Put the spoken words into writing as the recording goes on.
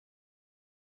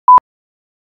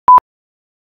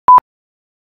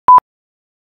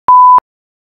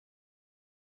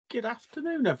Good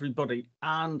afternoon, everybody,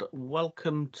 and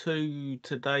welcome to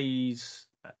today's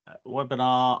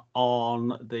webinar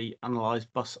on the Analyse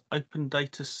Bus Open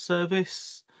Data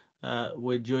service.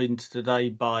 We're joined today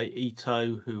by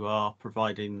Ito, who are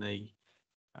providing the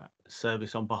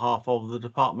service on behalf of the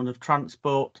Department of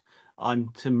Transport. I'm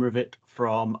Tim Rivet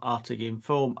from Artig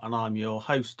Inform, and I'm your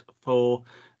host for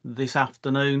this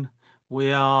afternoon.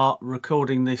 We are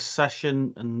recording this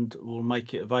session and we'll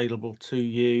make it available to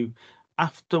you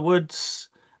afterwards,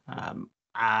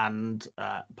 and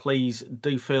please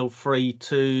do feel free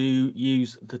to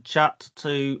use the chat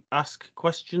to ask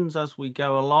questions as we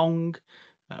go along.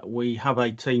 We have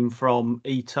a team from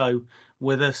Ito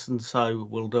with us, and so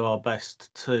we'll do our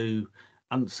best to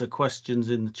answer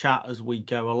questions in the chat as we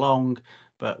go along,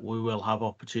 but we will have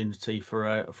opportunity for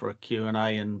a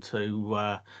Q&A and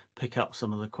to pick up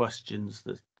some of the questions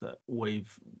that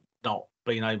we've not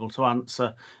been able to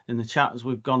answer in the chat as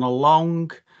we've gone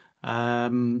along.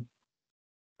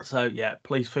 So yeah,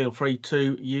 please feel free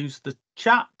to use the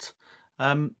chat.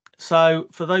 So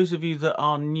for those of you that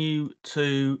are new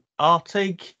to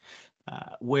Artig,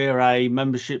 we're a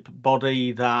membership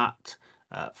body that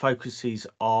focuses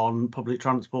on public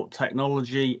transport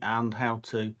technology and how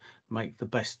to make the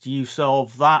best use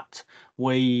of that.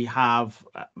 We have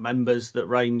members that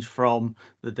range from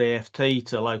the DfT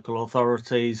to local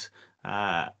authorities,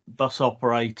 bus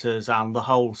operators, and the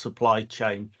whole supply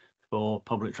chain for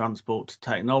public transport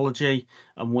technology,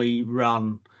 and we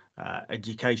run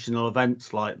educational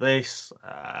events like this,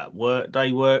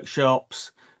 workday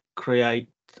workshops, create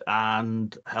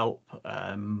and help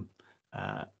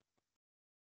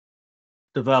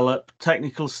develop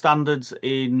technical standards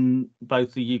in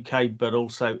both the UK but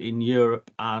also in Europe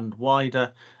and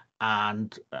wider,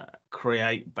 and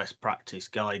create best practice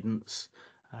guidance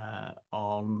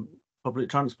on public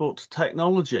transport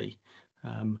technology.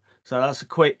 So that's a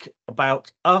quick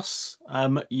about us.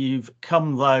 You've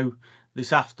come though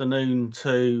this afternoon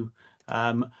to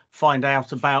find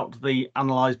out about the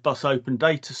Analyse Bus Open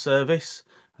Data service.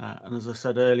 And as I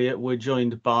said earlier, we're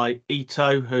joined by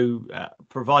Ito, who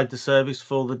provide the service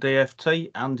for the DfT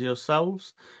and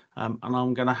yourselves. And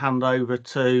I'm going to hand over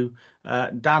to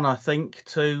Dan, I think,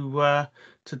 to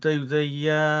do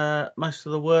the most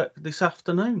of the work this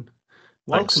afternoon.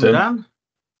 Welcome, Thanks, Dan.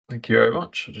 Thank you very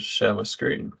much. I'll just share my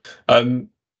screen.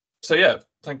 So yeah,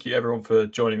 thank you everyone for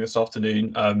joining this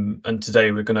afternoon. And today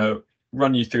we're going to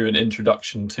run you through an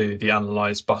introduction to the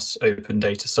Analyse Bus Open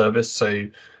Data service. So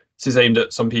this is aimed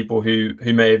at some people who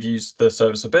may have used the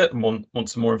service a bit and want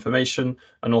some more information,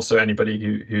 and also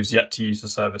anybody who's yet to use the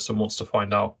service and wants to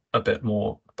find out a bit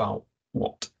more about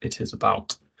what it is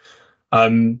about.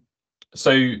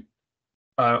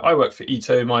 I work for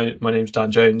Ito. My name's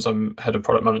Dan Jones. I'm head of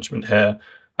product management here,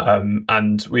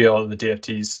 and we are the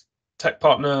DfT's tech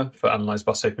partner for Analyse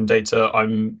Bus Open Data.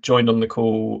 I'm joined on the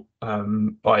call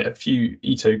by a few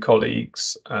Ito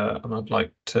colleagues, and I'd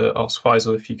like to ask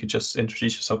Faisal if you could just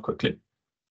introduce yourself quickly.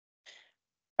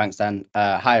 Thanks, Dan.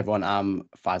 Hi, everyone. I'm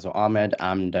Faisal Ahmed.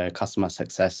 I'm the Customer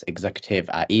Success Executive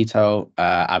at Ito.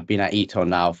 I've been at Ito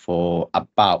now for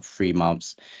about 3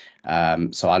 months.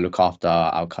 So I look after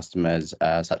our customers,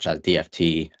 such as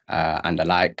DfT and the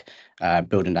like,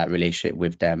 building that relationship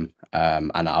with them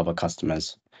and our other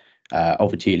customers.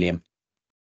 Over to you, Liam.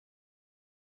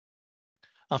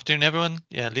 Afternoon, everyone.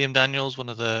 Yeah, Liam Daniels, one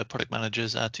of the product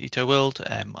managers at Ito World.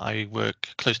 I work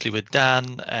closely with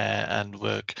Dan and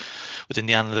work within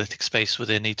the analytics space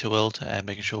within Ito World,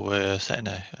 making sure we're setting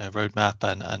a roadmap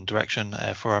and direction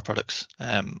for our products.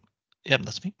 Yeah,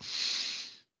 that's me.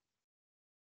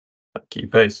 Thank you,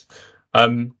 Pace.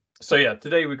 So yeah,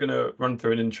 today we're going to run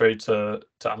through an intro to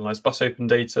Analyse Bus Open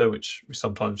Data, which we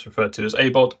sometimes refer to as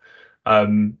ABOD.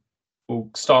 We'll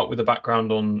start with a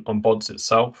background on BODS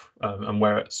itself, and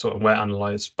where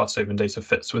Analyse Bus Open Data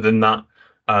fits within that.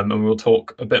 And we'll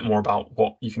talk a bit more about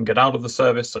what you can get out of the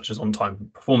service, such as on-time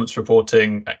performance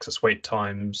reporting, excess wait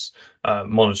times,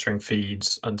 monitoring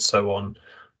feeds, and so on.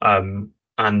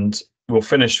 And we'll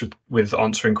finish with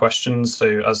answering questions.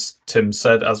 So as Tim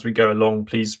said, as we go along,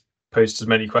 please post as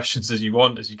many questions as you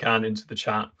can into the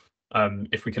chat.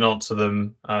 If we can answer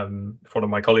them, if one of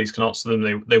my colleagues can answer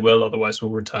them, they will. Otherwise,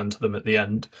 we'll return to them at the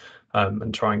end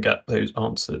and try and get those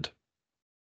answered.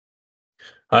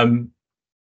 So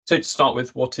to start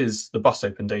with, what is the Bus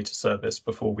Open Data service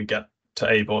before we get to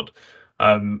ABOD?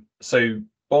 So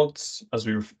BODS, as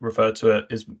we refer to it,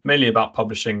 is mainly about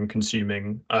publishing and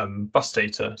consuming bus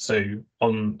data. So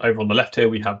over on the left here,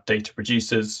 we have data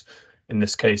producers. In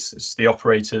this case, it's the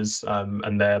operators,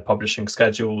 and they're publishing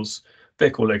schedules,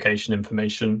 vehicle location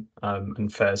information,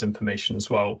 and fares information as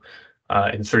well.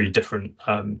 in 3 different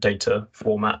data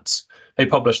formats. They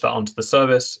publish that onto the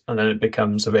service, and then it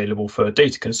becomes available for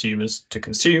data consumers to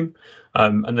consume.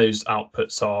 And those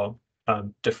outputs are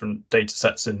different data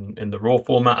sets in the raw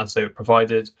format as they were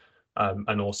provided,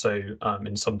 and also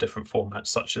in some different formats,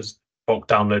 such as bulk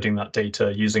downloading that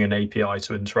data using an API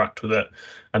to interact with it,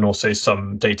 and also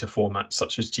some data formats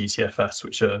such as GTFS,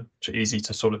 which are easy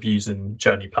to sort of use in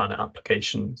journey planner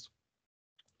applications.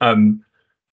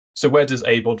 So where does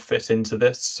ABOD fit into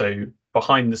this? So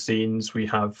behind the scenes, we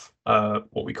have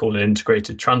what we call an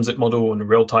integrated transit model and a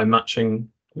real-time matching.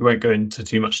 We won't go into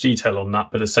too much detail on that,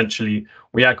 but essentially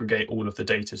we aggregate all of the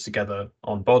data together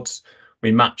on BODS.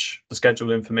 We match the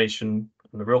schedule information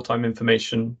and the real-time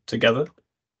information together.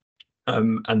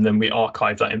 And then we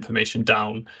archive that information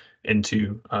down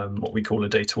into what we call a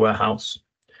data warehouse.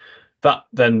 That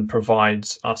then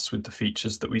provides us with the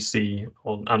features that we see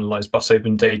on Analyse Bus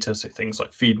Open Data, so things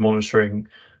like feed monitoring,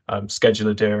 schedule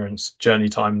adherence, journey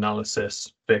time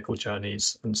analysis, vehicle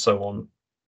journeys, and so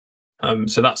on.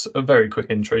 So that's a very quick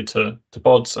intro to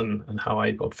BODS and how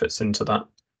ABOD fits into that.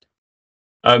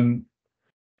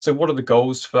 So what are the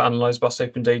goals for Analyse Bus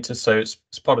Open Data? So it's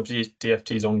part of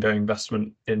DfT's ongoing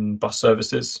investment in bus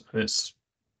services, and it's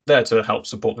there to help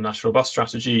support the national bus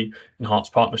strategy, enhance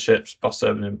partnerships, bus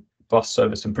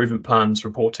service improvement plans,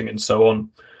 reporting, and so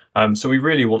on. So we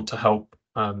really want to help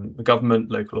the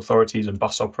government, local authorities, and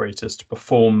bus operators to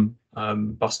perform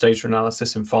bus data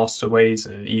analysis in faster ways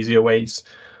and in easier ways,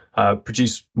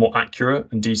 produce more accurate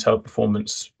and detailed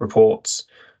performance reports,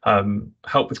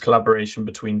 help with collaboration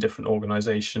between different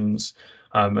organisations,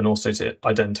 and also to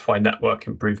identify network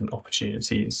improvement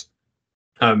opportunities.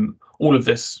 All of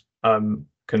this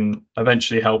can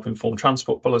eventually help inform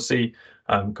transport policy,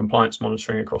 compliance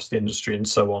monitoring across the industry, and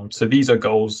so on. So these are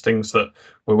goals, things that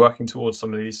we're working towards.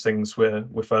 Some of these things we're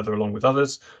further along with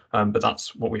others, but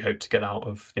that's what we hope to get out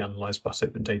of the Analyse Bus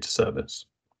Open Data service.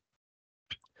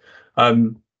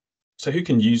 So who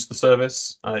can use the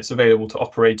service? It's available to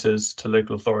operators, to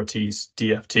local authorities,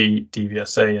 DfT,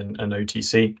 DVSA, and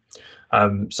OTC.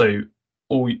 So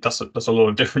that's a lot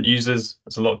of different users.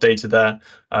 There's a lot of data there,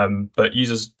 but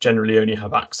users generally only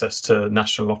have access to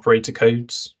national operator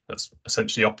codes. That's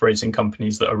essentially operating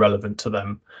companies that are relevant to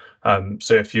them.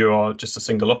 So if you are just a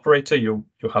single operator, you'll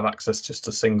have access just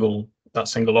to that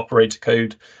single operator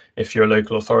code. If you're a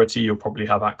local authority, you'll probably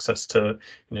have access to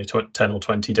 10 or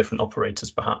 20 different operators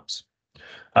perhaps.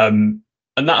 And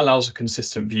that allows a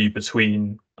consistent view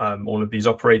between all of these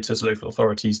operators, local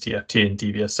authorities, DfT and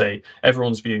DVSA.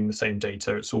 Everyone's viewing the same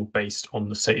data. It's all based on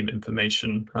the same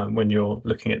information when you're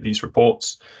looking at these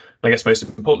reports. And I guess most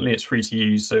importantly, it's free to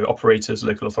use. So operators,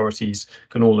 local authorities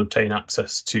can all obtain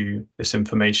access to this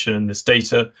information and this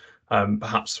data,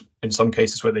 perhaps in some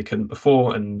cases where they couldn't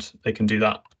before, and they can do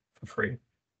that for free.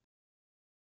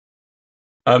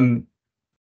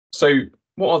 So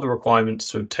what are the requirements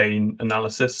to obtain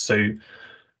analysis? So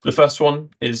the first one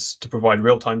is to provide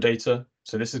real-time data.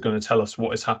 So this is going to tell us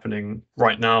what is happening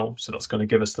right now. So that's going to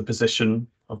give us the position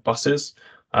of buses.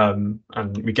 And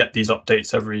we get these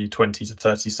updates every 20 to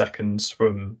 30 seconds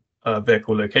from a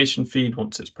vehicle location feed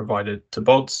once it's provided to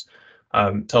BODS.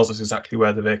 Tells us exactly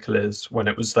where the vehicle is, when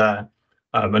it was there,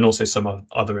 and also some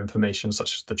other information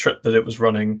such as the trip that it was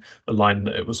running, the line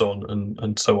that it was on,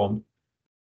 and so on.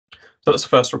 So that's the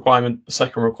first requirement. The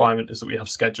second requirement is that we have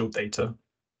scheduled data.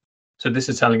 So this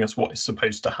is telling us what is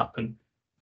supposed to happen.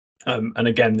 And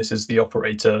again, this is the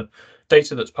operator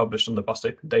data that's published on the Bus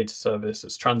Open Data service.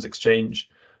 It's TransExchange.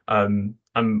 And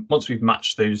once we've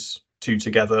matched those two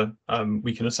together,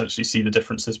 we can essentially see the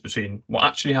differences between what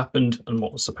actually happened and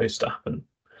what was supposed to happen.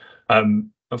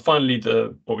 And finally,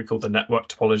 what we call the network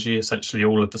topology, essentially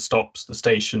all of the stops, the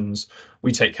stations,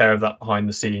 we take care of that behind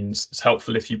the scenes. It's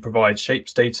helpful if you provide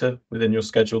shapes data within your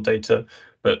scheduled data,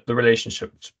 but the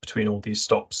relationship between all these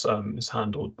stops is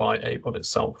handled by ABOD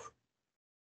itself.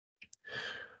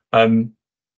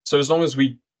 So as long as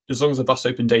the Bus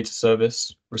Open Data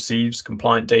service receives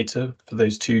compliant data for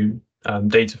those two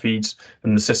data feeds,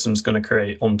 then the system's going to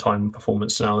create on-time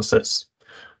performance analysis.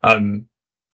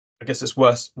 I guess it's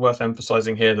worth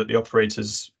emphasizing here that the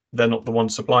operators, they're not the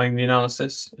ones supplying the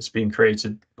analysis. It's being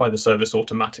created by the service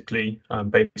automatically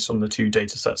based on the two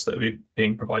data sets that are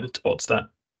being provided to BODS there.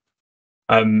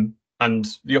 And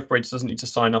the operator doesn't need to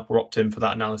sign up or opt in for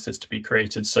that analysis to be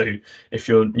created. So if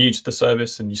you're new to the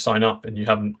service and you sign up and you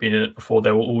haven't been in it before,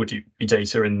 there will already be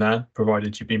data in there,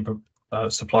 provided you've been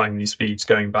supplying these feeds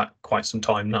going back quite some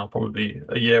time now, probably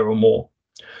a year or more.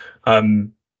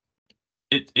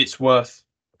 It's worth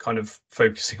kind of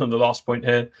focusing on the last point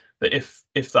here, that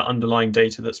if that underlying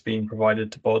data that's being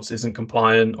provided to BODS isn't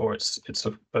compliant or it's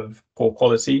of poor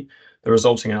quality, the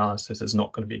resulting analysis is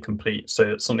not going to be complete.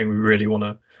 So it's something we really want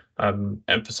to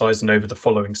emphasize, and over the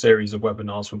following series of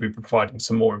webinars, we'll be providing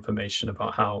some more information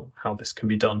about how this can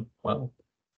be done well.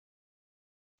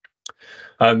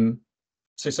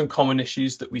 So some common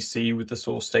issues that we see with the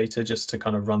source data, just to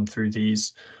kind of run through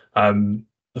these. The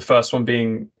first one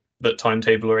being that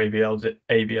timetable or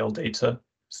ABL data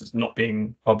is not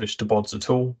being published to BODS at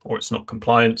all, or it's not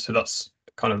compliant. So that's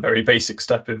kind of very basic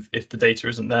step. If the data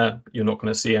isn't there, you're not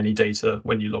going to see any data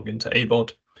when you log into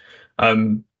ABOD.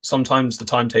 Sometimes the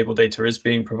timetable data is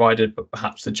being provided, but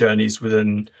perhaps the journeys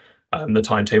within the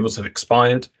timetables have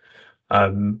expired.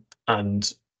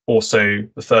 And also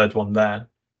the third one there,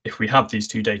 if we have these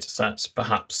two data sets,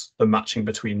 perhaps the matching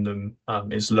between them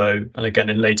is low. And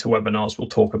again, in later webinars, we'll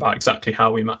talk about exactly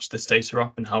how we match this data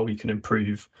up and how we can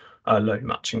improve a low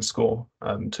matching score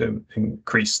to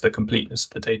increase the completeness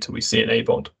of the data we see in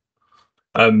ABOD.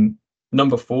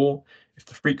 Number 4, if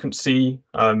the frequency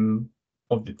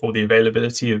or the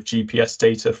availability of GPS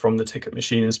data from the ticket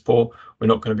machine is poor, we're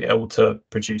not going to be able to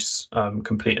produce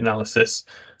complete analysis.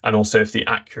 And also if the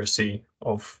accuracy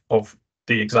of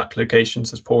the exact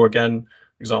locations is poor again.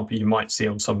 For example, you might see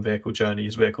on some vehicle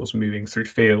journeys, vehicles moving through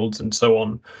fields and so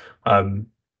on.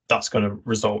 That's going to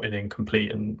result in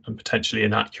incomplete and potentially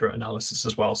inaccurate analysis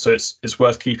as well. So it's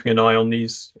worth keeping an eye on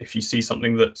these. If you see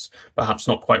something that's perhaps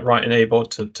not quite right in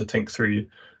ABOD, to think through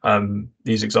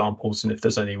these examples, and if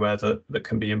there's anywhere that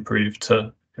can be improved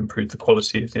to improve the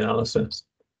quality of the analysis.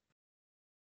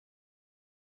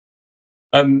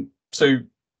 So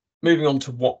moving on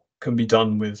to what can be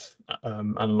done with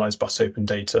Analyse Bus Open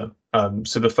Data.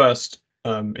 So the first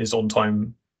is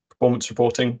on-time performance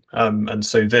reporting, and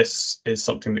so this is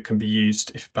something that can be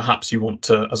used if perhaps you want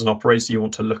to, as an operator, you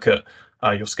want to look at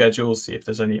your schedules, see if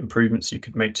there's any improvements you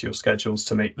could make to your schedules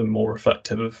to make them more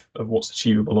reflective of what's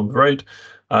achievable on the road.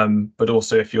 But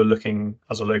also if you're looking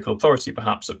as a local authority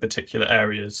perhaps at particular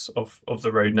areas of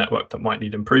the road network that might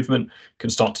need improvement, you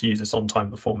can start to use this on-time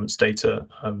performance data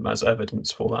as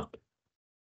evidence for that.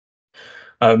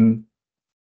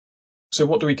 So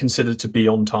what do we consider to be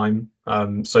on time?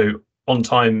 So on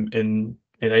time in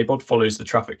ABOD follows the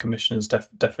Traffic Commissioner's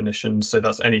definition. So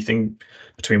that's anything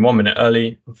between 1 minute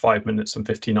early and 5 minutes and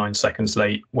 59 seconds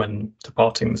late when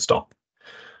departing the stop.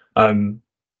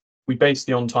 We base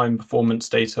the on-time performance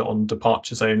data on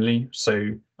departures only.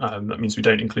 So that means we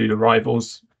don't include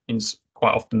arrivals. It means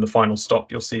quite often the final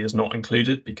stop you'll see is not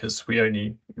included because we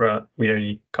only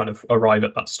kind of arrive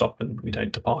at that stop and we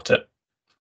don't depart it.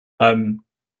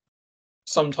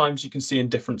 Sometimes you can see in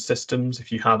different systems,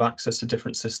 if you have access to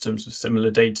different systems with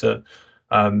similar data,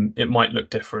 it might look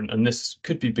different. And this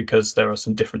could be because there are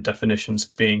some different definitions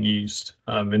being used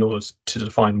in order to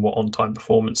define what on-time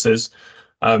performance is.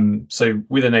 So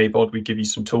within ABOD, we give you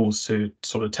some tools to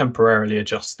sort of temporarily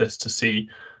adjust this to see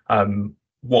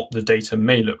what the data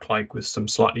may look like with some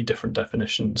slightly different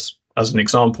definitions. As an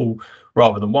example,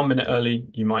 rather than 1 minute early,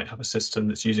 you might have a system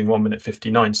that's using 1 minute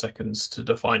 59 seconds to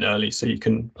define early. So you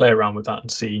can play around with that and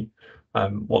see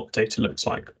what the data looks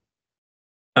like.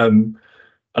 And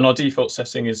our default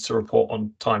setting is to report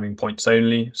on timing points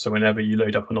only. So whenever you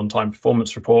load up an on-time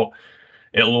performance report,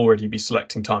 it'll already be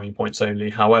selecting timing points only.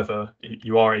 However,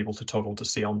 you are able to toggle to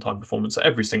see on-time performance at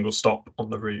every single stop on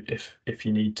the route if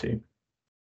you need to.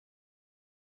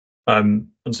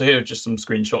 And so here are just some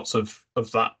screenshots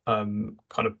of that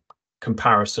kind of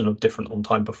comparison of different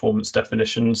on-time performance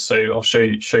definitions. So I'll show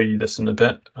you this in a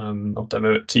bit. I'll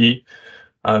demo it to you.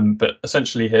 But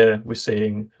essentially here we're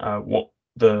seeing what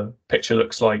the picture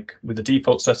looks like with the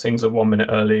default settings of 1 minute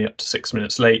early up to 6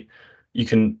 minutes late. You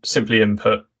can simply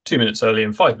input 2 minutes early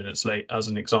and 5 minutes late as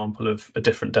an example of a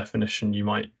different definition you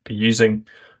might be using.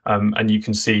 And you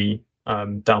can see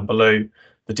down below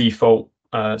the default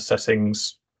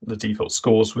settings, the default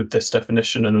scores with this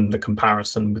definition, and then the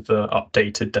comparison with the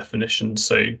updated definition.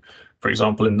 So for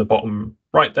example, in the bottom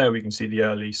right there, we can see the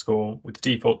early score with the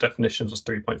default definitions was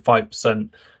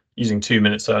 3.5%. Using 2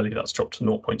 minutes early, that's dropped to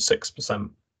 0.6%.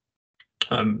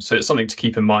 So it's something to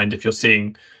keep in mind if you're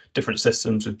seeing different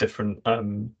systems with different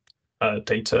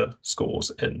data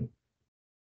scores in.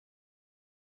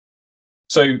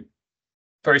 So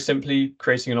very simply,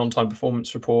 creating an on-time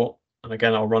performance report. And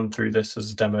again, I'll run through this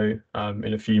as a demo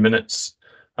in a few minutes.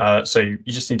 So you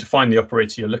just need to find the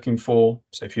operator you're looking for.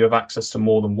 So if you have access to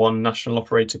more than one national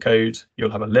operator code,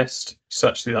 you'll have a list.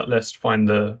 Search through that list, find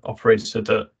the operator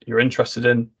that you're interested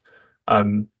in,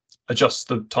 adjust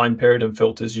the time period and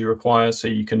filters you require. So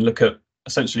you can look at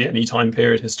essentially any time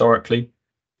period historically.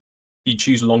 If you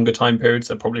choose longer time periods,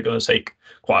 they're probably going to take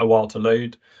quite a while to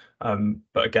load.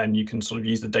 But again, you can sort of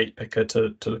use the date picker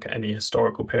to look at any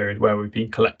historical period where we've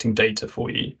been collecting data for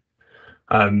you.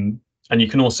 And you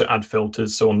can also add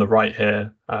filters. So on the right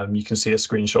here, you can see a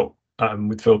screenshot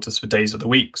with filters for days of the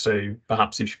week. So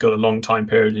perhaps if you've got a long time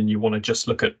period and you want to just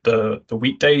look at the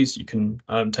weekdays, you can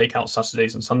take out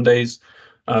Saturdays and Sundays,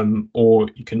 or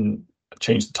you can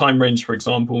change the time range, for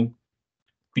example.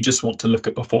 If you just want to look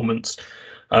at performance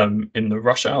in the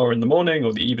rush hour in the morning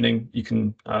or the evening, you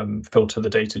can filter the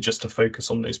data just to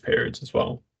focus on those periods as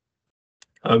well.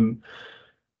 And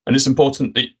it's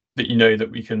important that you know that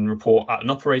we can report at an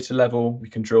operator level, we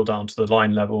can drill down to the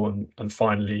line level, and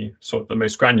finally, sort of the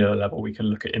most granular level, we can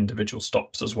look at individual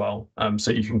stops as well.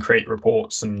 So you can create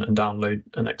reports and download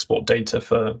and export data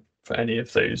for any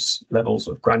of those levels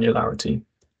of granularity.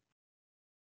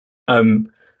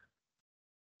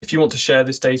 If you want to share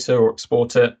this data or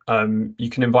export it, you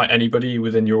can invite anybody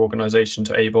within your organization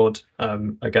to ABOD.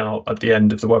 Again, at the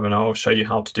end of the webinar, I'll show you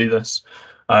how to do this.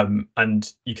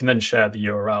 And you can then share the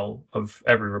URL of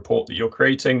every report that you're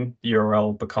creating. The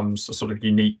URL becomes a sort of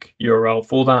unique URL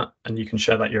for that, and you can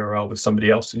share that URL with somebody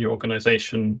else in your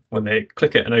organization. When they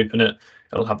click it and open it,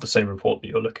 it'll have the same report that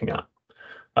you're looking at.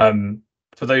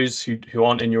 For those who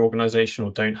aren't in your organization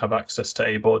or don't have access to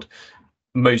ABOD,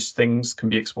 most things can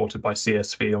be exported by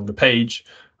CSV on the page,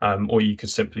 or you could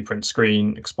simply print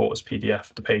screen, export as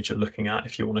PDF the page you're looking at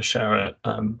if you want to share it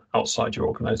outside your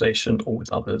organization or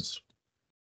with others.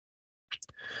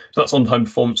 So that's on-time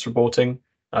performance reporting.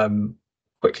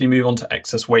 Quickly move on to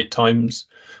excess wait times.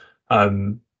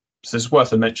 So it's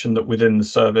worth a mention that within the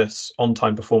service,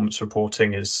 on-time performance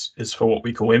reporting is for what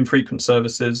we call infrequent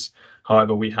services.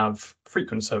 However, we have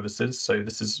frequent services. So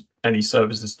this is any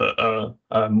services that are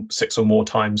 6 or more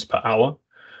times per hour.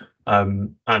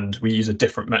 And we use a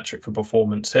different metric for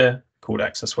performance here called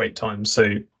excess wait time.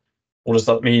 So what does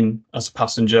that mean as a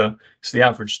passenger? It's the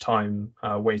average time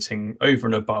waiting over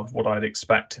and above what I'd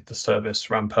expect if the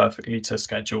service ran perfectly to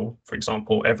schedule, for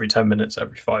example, every 10 minutes,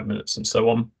 every 5 minutes, and so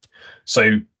on.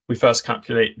 So we first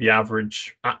calculate the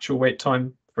average actual wait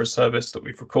time for a service that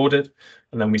we've recorded,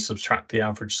 and then we subtract the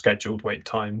average scheduled wait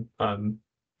time,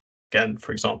 again,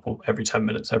 for example, every 10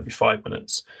 minutes, every 5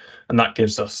 minutes, and that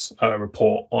gives us a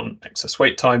report on excess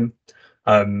wait time.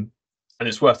 And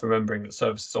it's worth remembering that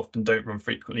services often don't run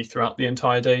frequently throughout the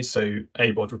entire day, so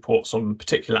ABOD reports on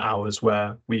particular hours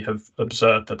where we have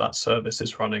observed that that service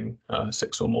is running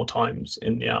 6 or more times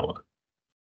in the hour.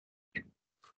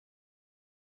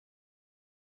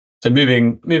 So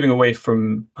moving away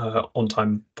from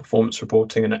on-time performance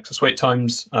reporting and excess wait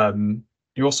times,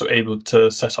 you're also able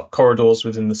to set up corridors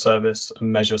within the service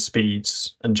and measure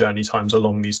speeds and journey times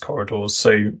along these corridors.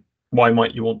 So why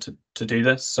might you want to do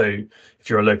this? So if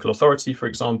you're a local authority, for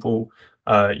example,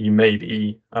 you may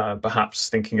be perhaps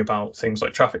thinking about things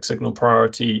like traffic signal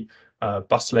priority,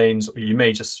 bus lanes, or you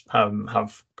may just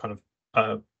have kind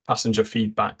of passenger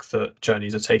feedback that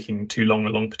journeys are taking too long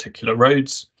along particular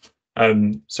roads.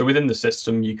 So within the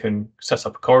system, you can set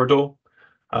up a corridor.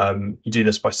 You do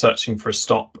this by searching for a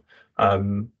stop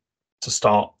to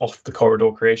start off the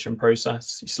corridor creation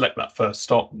process. You select that first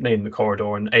stop, name the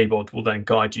corridor, and ABOD will then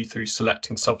guide you through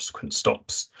selecting subsequent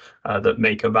stops that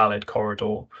make a valid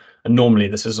corridor. And normally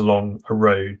this is along a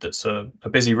road that's a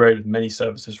busy road with many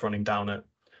services running down it.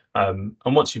 And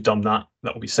once you've done that,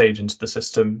 that will be saved into the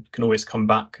system. You can always come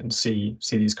back and see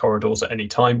these corridors at any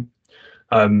time.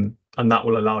 And that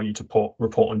will allow you to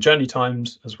report on journey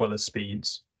times as well as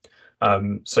speeds.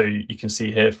 So you can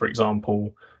see here, for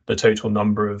example, the total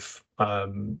number of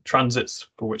transits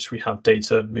for which we have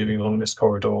data moving along this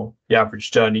corridor, the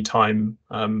average journey time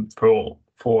for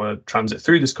a transit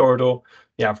through this corridor,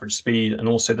 the average speed, and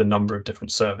also the number of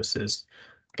different services.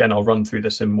 Again, I'll run through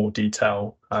this in more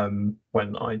detail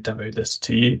when I demo this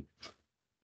to you.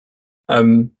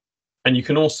 And you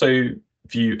can also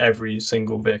view every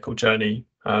single vehicle journey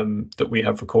that we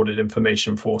have recorded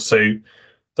information for. So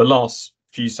the last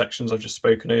few sections I've just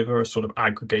spoken over are sort of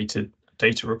aggregated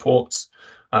data reports.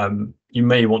 You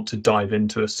may want to dive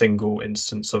into a single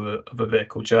instance of a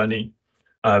vehicle journey,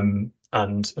 and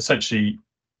essentially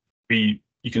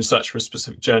you can search for a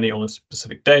specific journey on a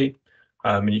specific day,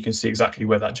 and you can see exactly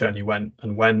where that journey went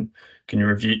and when. Can you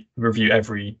review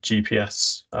every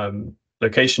GPS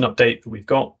location update that we've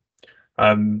got,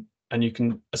 and you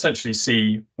can essentially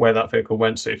see where that vehicle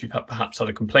went. So if you perhaps had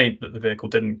a complaint that the vehicle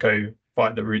didn't go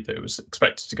via the route that it was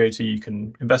expected to go to, you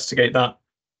can investigate that.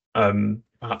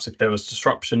 Perhaps if there was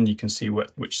disruption, you can see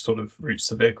which sort of routes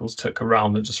the vehicles took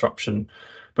around the disruption.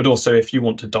 But also, if you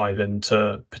want to dive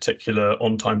into particular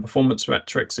on-time performance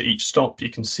metrics at each stop, you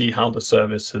can see how the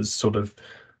service has sort of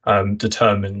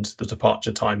determined the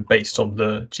departure time based on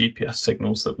the GPS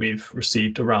signals that we've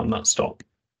received around that stop.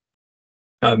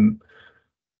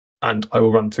 And I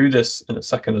will run through this in a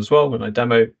second as well when I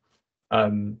demo.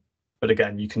 But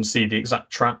again, you can see the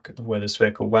exact track of where this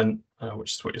vehicle went,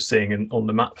 which is what you're seeing on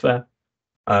the map there.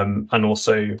 And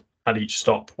also at each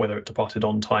stop, whether it departed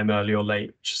on time, early or late,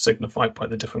 which is signified by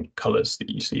the different colours that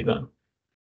you see there.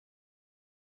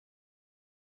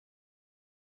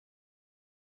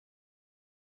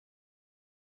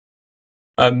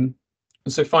 And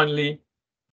so finally,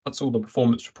 that's all the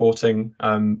performance reporting,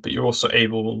 but you're also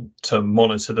able to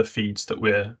monitor the feeds that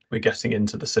we're getting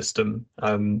into the system.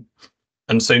 And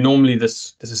so normally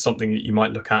this is something that you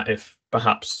might look at if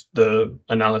perhaps the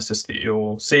analysis that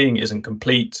you're seeing isn't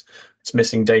complete, it's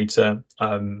missing data.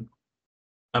 And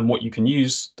what you can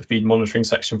use the feed monitoring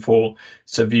section for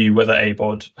is to view whether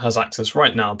ABOD has access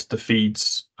right now to the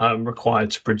feeds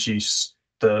required to produce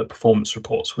the performance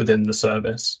reports within the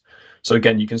service. So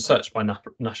again, you can search by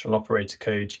national operator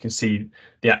code. You can see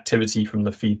the activity from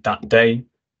the feed that day,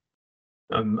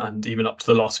 and even up to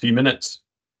the last few minutes.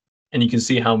 And you can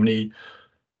see how many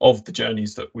of the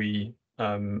journeys that we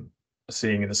are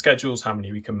seeing in the schedules, how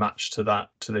many we can match to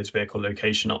those vehicle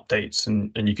location updates,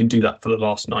 and you can do that for the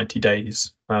last 90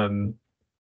 days. So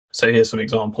here's some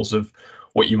examples of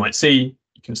what you might see.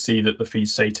 You can see that the feed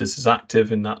status is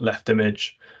active in that left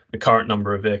image. The current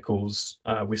number of vehicles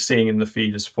we're seeing in the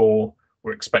feed is 4.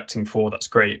 We're expecting 4. That's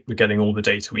great. We're getting all the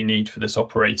data we need for this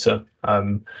operator.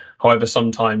 However,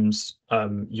 sometimes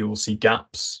you will see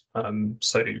gaps.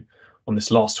 So on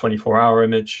this last 24-hour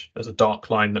image, there's a dark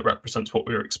line that represents what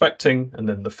we were expecting, and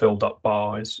then the filled up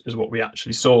bar is what we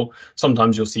actually saw.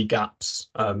 Sometimes you'll see gaps,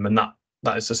 and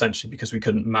that is essentially because we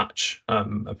couldn't match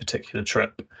a particular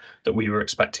trip that we were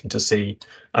expecting to see,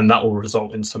 and that will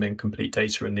result in some incomplete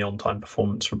data in the on-time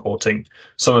performance reporting.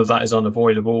 Some of that is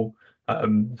unavoidable.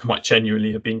 Might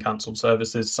genuinely have been cancelled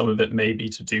services. Some of it may be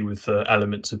to do with the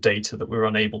elements of data that we're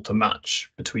unable to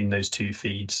match between those two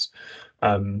feeds.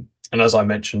 And as I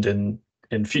mentioned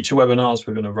in future webinars,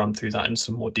 we're going to run through that in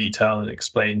some more detail and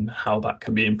explain how that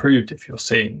can be improved if you're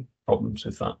seeing problems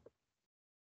with that.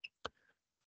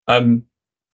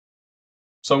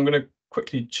 So I'm going to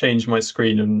quickly change my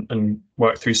screen and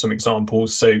work through some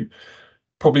examples. So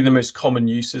probably the most common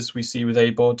uses we see with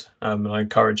ABOD, and I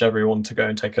encourage everyone to go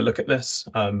and take a look at this.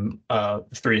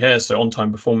 3 here, so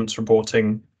on-time performance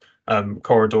reporting,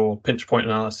 corridor pinch point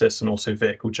analysis, and also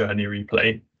vehicle journey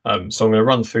replay. So I'm going to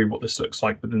run through what this looks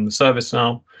like within the service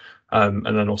now, and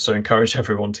then also encourage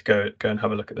everyone to go and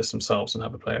have a look at this themselves and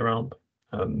have a play around.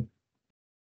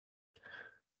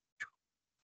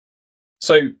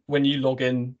 So when you log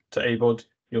in to ABOD,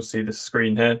 you'll see this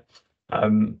screen here.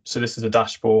 So this is a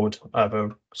dashboard. I have a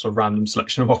sort of random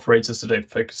selection of operators, so don't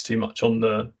focus too much on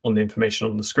the information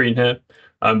on the screen here.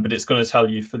 But it's going to tell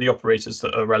you for the operators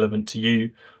that are relevant to you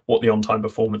what the on-time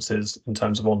performance is in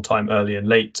terms of on-time, early and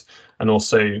late, and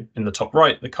also in the top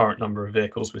right, the current number of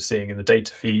vehicles we're seeing in the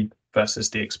data feed versus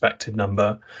the expected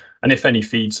number. And if any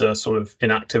feeds are sort of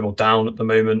inactive or down at the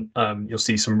moment, you'll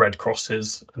see some red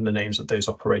crosses and the names of those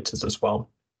operators as well.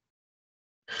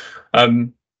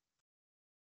 If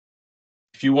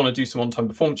you want to do some on-time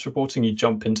performance reporting, you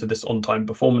jump into this on-time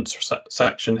performance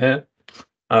section here.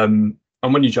 And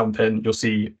when you jump in, you'll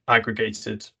see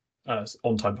aggregated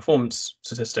on-time performance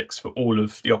statistics for all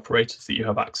of the operators that you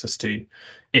have access to,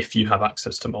 if you have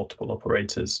access to multiple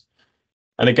operators.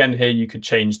 And again, here you could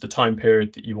change the time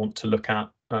period that you want to look at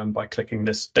by clicking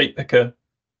this date picker.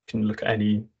 You can look at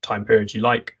any time period you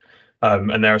like.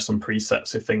 And there are some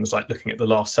presets of things like looking at the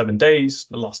last 7 days,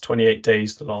 the last 28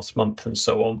 days, the last month, and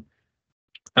so on.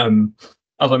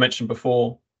 As I mentioned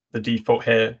before, the default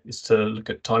here is to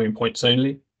look at timing points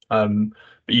only,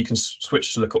 but you can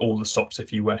switch to look at all the stops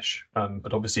if you wish.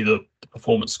 But obviously the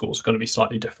performance score is going to be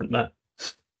slightly different there.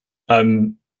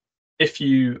 If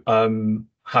you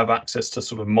have access to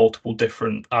sort of multiple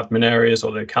different admin areas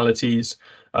or localities,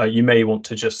 you may want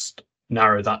to just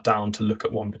narrow that down to look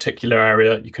at one particular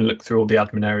area. You can look through all the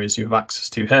admin areas you have access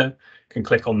to here. You can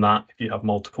click on that. If you have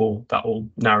multiple, that will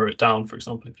narrow it down. For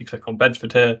example, if you click on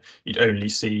Bedford here, you'd only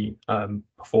see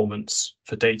performance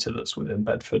for data that's within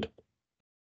Bedford.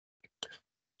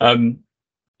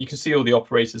 You can see all the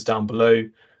operators down below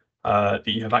that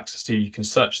you have access to. You can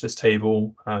search this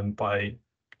table by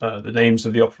the names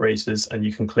of the operators, and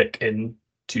you can click in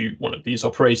to one of these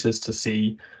operators to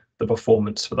see the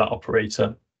performance for that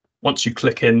operator. Once you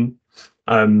click in,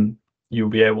 you'll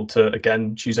be able to,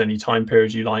 again, choose any time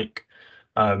period you like,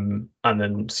 and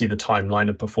then see the timeline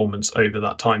of performance over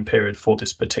that time period for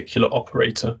this particular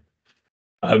operator.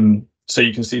 So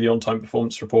you can see the on-time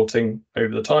performance reporting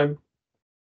over the time,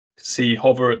 see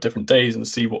hover at different days and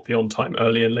see what the on-time,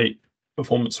 early and late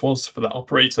performance was for that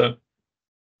operator.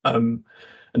 And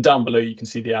And down below, you can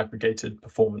see the aggregated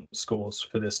performance scores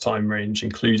for this time range,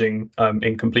 including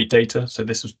incomplete data. So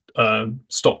this is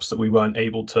stops that we weren't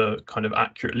able to kind of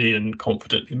accurately and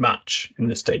confidently match in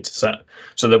this data set.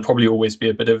 So there'll probably always be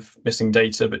a bit of missing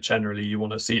data, but generally you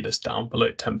want to see this down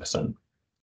below 10%.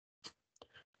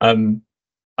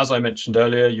 As I mentioned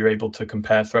earlier, you're able to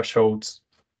compare thresholds.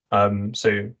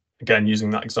 So again, using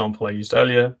that example I used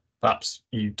earlier, perhaps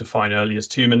you define early as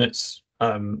 2 minutes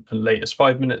and late as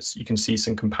 5 minutes. You can see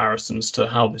some comparisons to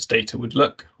how this data would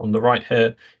look on the right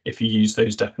here if you use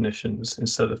those definitions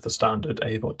instead of the standard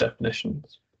ABOD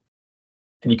definitions.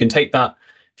 And you can take that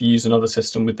if you use another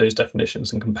system with those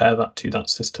definitions and compare that to that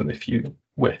system if you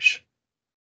wish.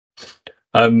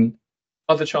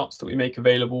 Other charts that we make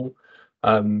available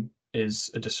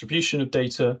is a distribution of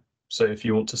data. So if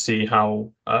you want to see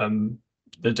how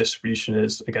the distribution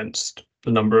is against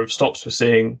the number of stops we're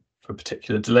seeing for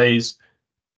particular delays,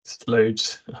 it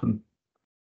loads.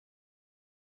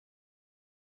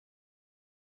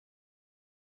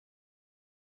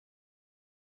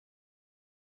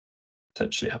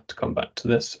 Potentially have to come back to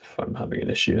this if I'm having an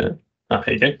issue here.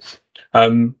 Here you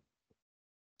go.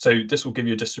 So this will give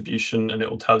you a distribution, and it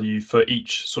will tell you for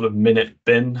each sort of minute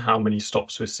bin how many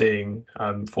stops we're seeing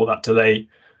for that delay.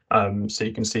 So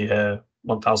you can see here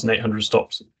 1,800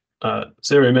 stops,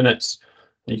 0 minutes.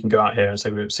 You can go out here and say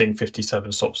we're seeing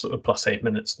 57 stops that were plus 8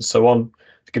 minutes and so on,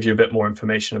 to give you a bit more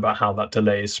information about how that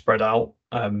delay is spread out.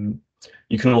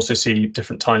 You can also see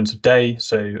different times of day.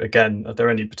 So again, are there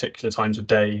any particular times of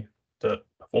day that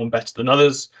perform better than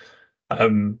others?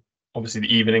 Obviously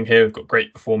the evening here, we've got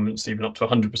great performance, even up to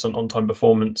 100% on-time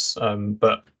performance,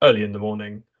 but early in the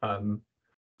morning,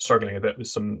 struggling a bit with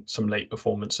some late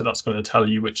performance. So that's going to tell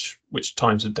you which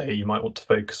times of day you might want to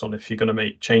focus on if you're going to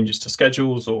make changes to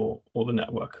schedules or the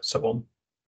network and so on.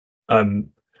 And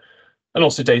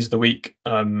also days of the week.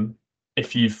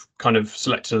 If you've kind of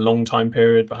selected a long time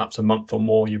period, perhaps a month or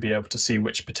more, you'll be able to see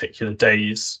which particular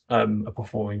days are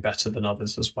performing better than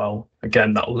others as well.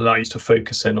 Again, that will allow you to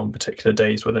focus in on particular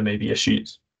days where there may be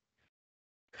issues.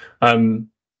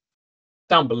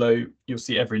 Down below, you'll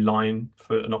see every line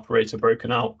for an operator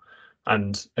broken out.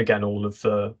 And again, all of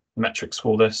the metrics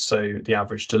for this. So the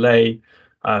average delay,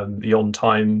 the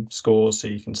on-time scores, so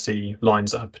you can see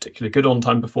lines that have particularly good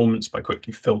on-time performance by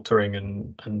quickly filtering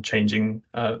and changing,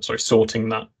 sorting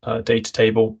that data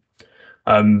table.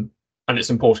 And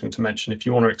it's important to mention, if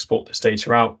you want to export this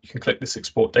data out, you can click this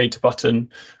export data button,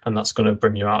 and that's going to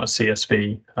bring you out a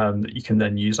CSV that you can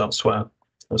then use elsewhere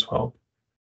as well.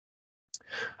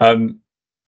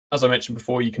 As I mentioned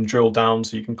before, you can drill down,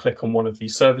 so you can click on one of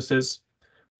these services,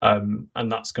 and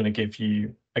that's going to give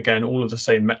you, again, all of the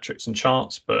same metrics and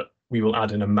charts, but we will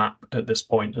add in a map at this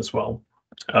point as well.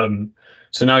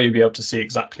 So now you'll be able to see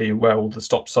exactly where all the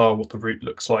stops are, what the route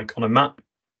looks like on a map,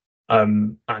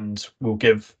 and we'll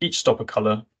give each stop a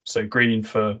color. So green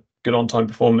for good on-time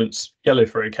performance, yellow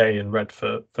for okay, and red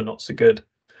for not so good.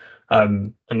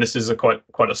 And this is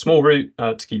quite a small route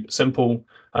to keep it simple,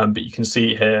 but you can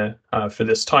see here for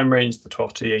this time range, the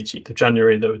 12th to the 18th of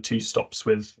January, there were 2 stops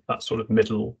with that sort of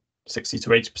middle 60 to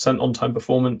 80% on-time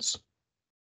performance.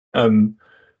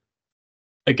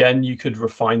 Again, you could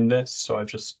refine this. So I've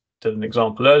just did an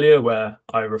example earlier where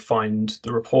I refined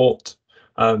the report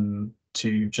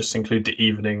to just include the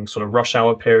evening sort of rush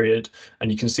hour period,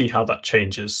 and you can see how that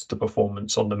changes the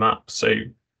performance on the map. So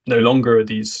no longer are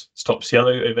these stops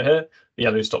yellow over here, the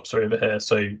yellow stops are over here.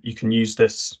 So you can use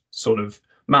this sort of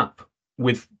map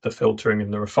with the filtering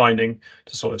and the refining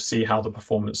to sort of see how the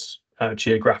performance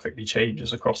geographically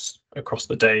changes across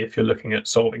the day if you're looking at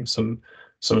solving some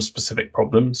specific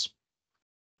problems.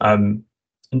 And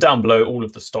down below, all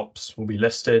of the stops will be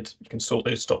listed. You can sort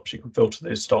those stops, you can filter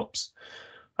those stops.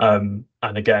 And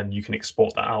again, you can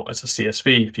export that out as a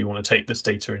CSV if you want to take this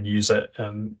data and use it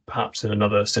perhaps in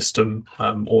another system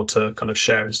or to kind of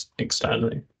share it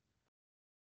externally.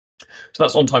 So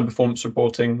that's on-time performance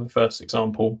reporting, the first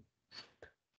example.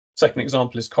 Second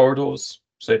example is corridors.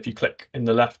 So if you click in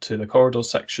the left to the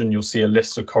corridors section, you'll see a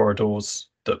list of corridors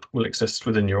that will exist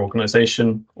within your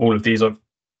organization. All of these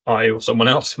I or someone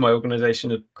else in my organization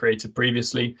had created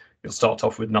previously. You'll start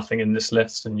off with nothing in this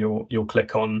list, and you'll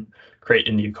click on create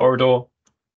a new corridor,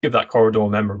 give that corridor a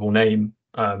memorable name,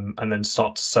 and then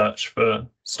start to search for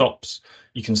stops.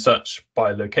 You can search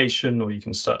by location, or you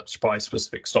can search by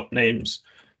specific stop names.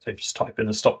 So if you just type in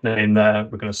a stop name there,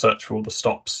 we're going to search for all the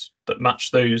stops that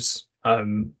match those.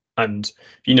 And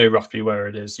if you know roughly where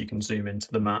it is, you can zoom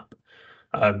into the map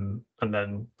and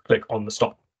then click on the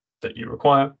stop that you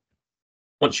require.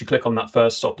 Once you click on that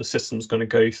first stop, the system's going to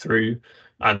go through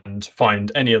and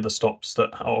find any other stops that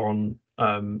are on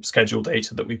schedule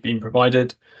data that we've been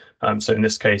provided. So in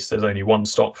this case, there's only one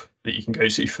stop that you can go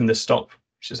to from this stop,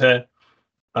 which is here.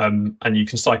 And you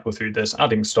can cycle through this,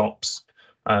 adding stops,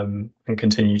 and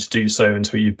continue to do so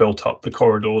until you've built up the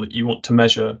corridor that you want to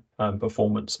measure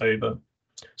performance over.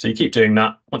 So you keep doing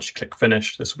that. Once you click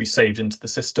finish, this will be saved into the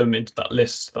system, into that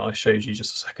list that I showed you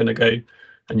just a second ago,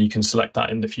 and you can select that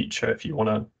in the future if you want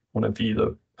to view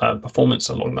the performance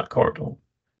along that corridor.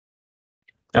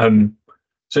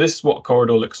 So this is what a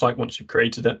corridor looks like once you've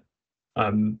created it.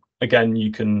 Again,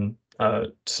 you can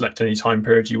select any time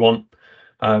period you want,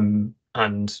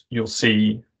 and you'll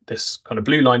see this kind of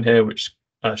blue line here, which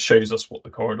shows us what the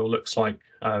corridor looks like.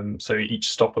 So each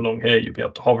stop along here, you'll be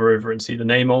able to hover over and see the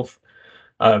name of,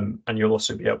 and you'll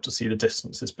also be able to see the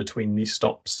distances between these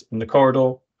stops in the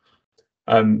corridor.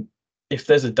 If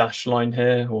there's a dashed line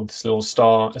here or this little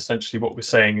star, essentially what we're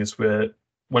saying is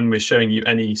when we're showing you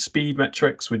any speed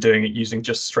metrics, we're doing it using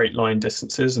just straight line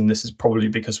distances, and this is probably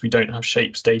because we don't have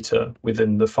shapes data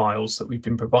within the files that we've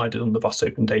been provided on the Bus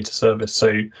Open Data service.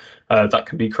 So that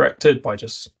can be corrected by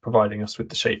just providing us with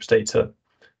the shapes data.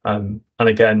 And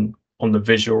again, on the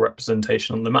visual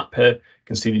representation on the map here, you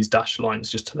can see these dashed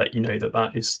lines just to let you know that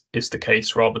that is the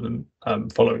case rather than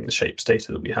following the shapes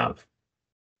data that we have.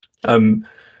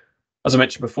 As I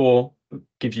mentioned before,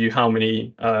 give you how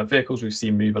many vehicles we've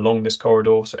seen move along this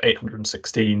corridor, so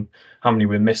 816, how many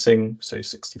we're missing, so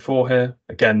 64 here.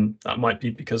 Again, that might be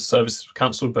because services were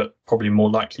cancelled, but probably more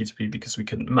likely to be because we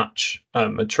couldn't match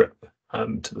a trip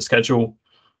to the schedule.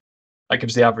 That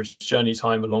gives the average journey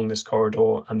time along this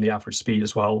corridor and the average speed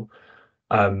as well.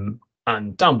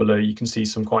 And down below, you can see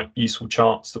some quite useful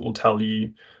charts that will tell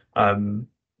you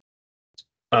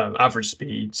average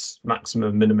speeds,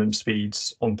 maximum, minimum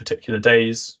speeds on particular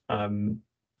days.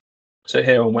 So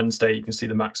here on Wednesday, you can see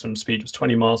the maximum speed was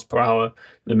 20 miles per hour,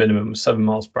 the minimum was 7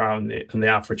 miles per hour, and the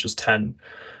average was 10.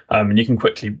 And you can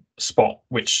quickly spot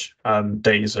which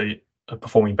days are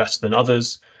performing better than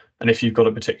others. And if you've got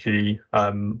a particularly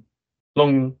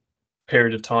long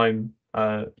period of time,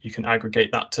 you can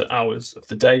aggregate that to hours of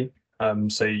the day.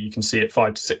 So you can see at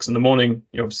 5 to 6 in the morning,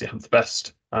 you obviously have the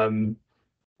best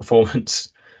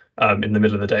performance. In the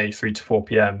middle of the day, 3 to 4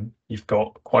 p.m, you've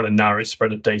got quite a narrow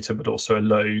spread of data, but also a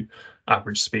low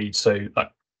average speed. So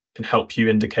that can help you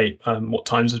indicate what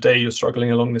times of day you're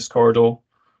struggling along this corridor.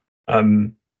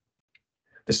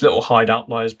 This little hide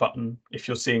outliers button, if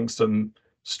you're seeing some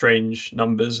strange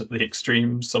numbers at the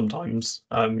extremes, sometimes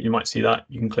you might see that.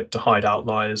 You can click to hide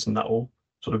outliers, and that will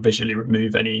sort of visually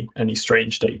remove any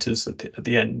strange data at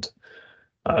the end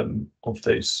of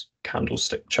those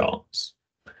candlestick charts.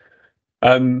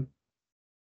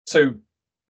 So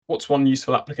what's one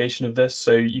useful application of this?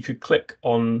 So you could click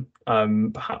on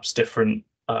perhaps different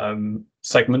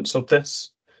segments of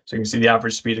this. So you can see the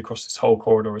average speed across this whole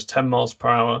corridor is 10 miles per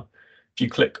hour. If you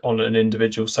click on an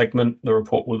individual segment, the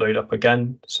report will load up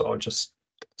again. So I'll just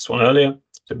this one earlier.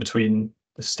 So between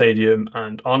the stadium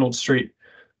and Arnold Street,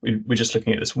 we're just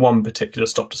looking at this one particular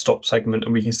stop-to-stop segment,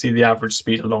 and we can see the average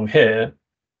speed along here.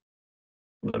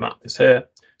 The map is here.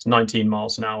 It's 19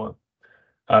 miles an hour.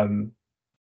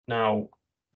 Now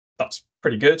that's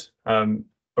pretty good,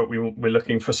 but we're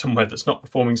looking for somewhere that's not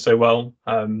performing so well.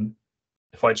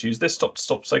 If I choose this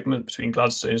stop-to-stop segment between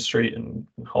Gladstone Street and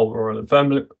Hull Royal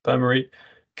Infirmary, you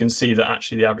can see that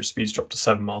actually the average speed's dropped to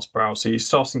 7 miles per hour. So you're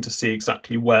starting to see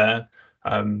exactly where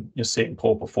you're seeing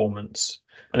poor performance.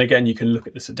 And again, you can look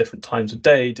at this at different times of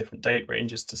day, different date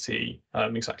ranges to see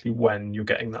exactly when you're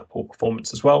getting that poor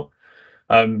performance as well.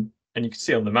 And you can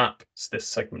see on the map, it's this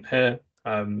segment here,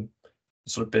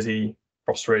 sort of busy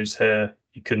crossroads here.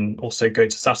 You can also go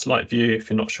to satellite view if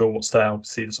you're not sure what's there.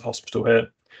 Obviously, there's a hospital here.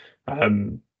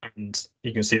 And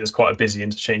you can see there's quite a busy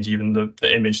interchange. Even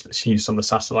the image that's used on the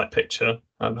satellite picture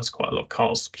has quite a lot of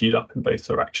cars queued up in both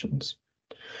directions.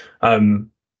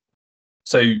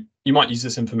 So you might use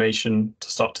this information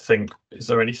to start to think, is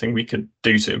there anything we could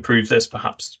do to improve this?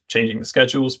 Perhaps changing the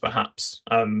schedules, perhaps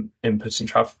inputting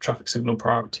traffic signal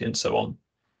priority and so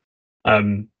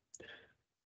on.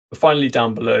 But finally,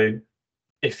 down below,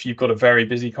 if you've got a very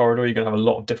busy corridor, you're going to have a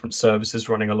lot of different services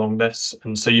running along this.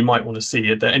 And so you might want to see,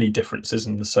 are there any differences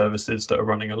in the services that are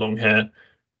running along here?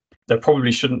 There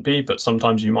probably shouldn't be, but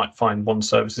sometimes you might find one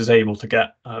service is able to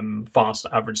get faster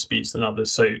average speeds than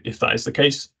others. So if that is the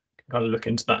case, kind of look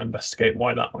into that, investigate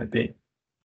why that might be.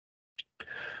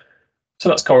 So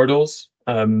that's corridors.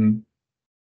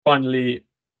 Finally,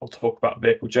 I'll talk about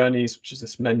vehicle journeys, which is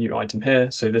this menu item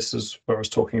here. So this is where I was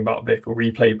talking about vehicle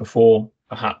replay before.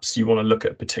 Perhaps you want to look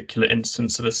at a particular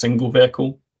instance of a single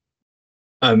vehicle.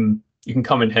 You can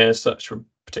come in here, search for a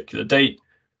particular date.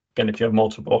 Again, if you have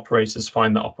multiple operators,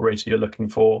 find that operator you're looking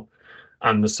for.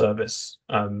 and the service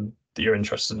that you're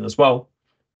interested in as well.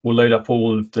 We'll load up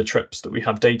all of the trips that we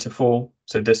have data for.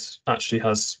 So this actually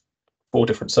has 4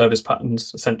 different service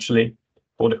patterns, essentially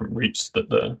 4 different routes that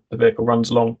the vehicle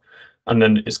runs along, and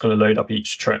then it's going to load up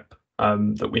each trip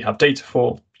that we have data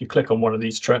for. If you click on one of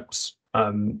these trips,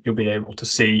 you'll be able to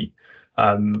see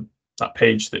that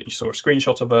page that you saw a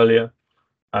screenshot of earlier.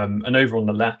 And over on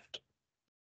the left,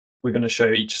 we're going to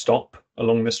show each stop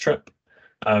along this trip,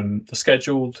 the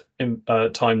scheduled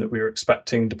time that we were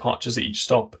expecting, departures at each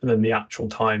stop, and then the actual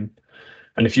time.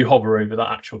 And if you hover over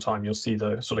that actual time, you'll see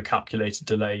the sort of calculated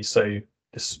delay. So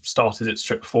this started its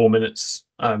trip 4 minutes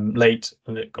late,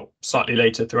 and it got slightly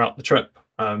later throughout the trip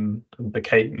and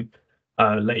became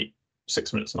late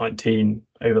 6 minutes 19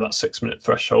 over that 6-minute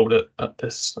threshold at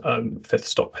this 5th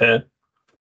stop here.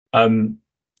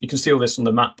 You can see all this on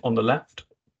the map on the left.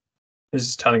 This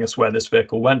is telling us where this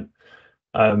vehicle went.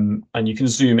 And you can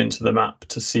zoom into the map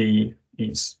to see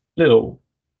these little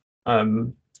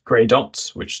grey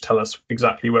dots, which tell us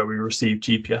exactly where we received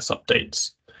GPS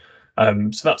updates.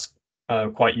 So that's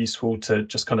quite useful to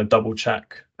just kind of double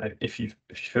check if you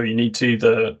feel you need to,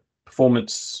 the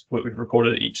performance what we've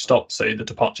recorded at each stop. So the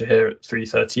departure here at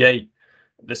 3:38.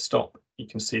 This stop, you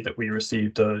can see that we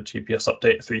received a GPS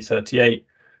update at 3:38.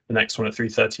 The next one at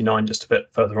 3:39, just a bit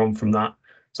further on from that.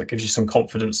 So it gives you some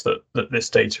confidence that this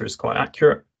data is quite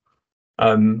accurate.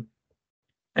 And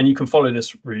you can follow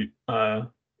this route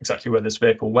exactly where this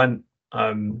vehicle went.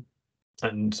 And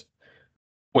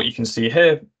what you can see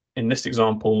here in this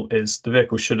example is the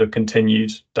vehicle should have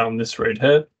continued down this road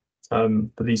here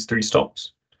for these 3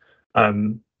 stops.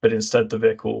 But instead the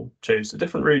vehicle chose a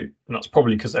different route, and that's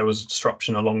probably because there was a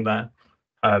disruption along there.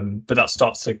 But that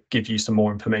starts to give you some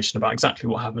more information about exactly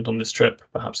what happened on this trip,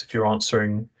 perhaps if you're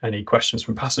answering any questions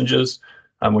from passengers,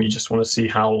 or you just want to see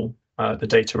how the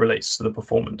data relates to the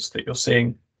performance that you're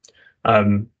seeing.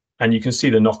 And you can see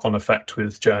the knock-on effect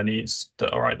with journeys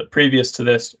that are either previous to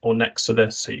this or next to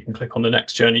this. So you can click on the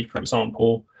next journey, for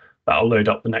example, that'll load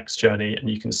up the next journey, and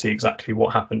you can see exactly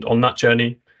what happened on that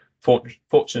journey.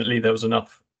 Fortunately, there was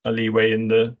enough leeway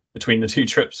in between the 2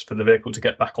 trips for the vehicle to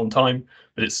get back on time,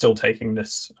 but it's still taking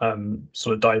this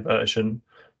sort of diversion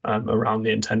around the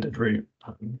intended route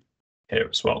here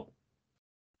as well.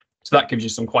 So that gives you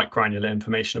some quite granular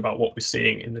information about what we're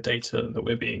seeing in the data that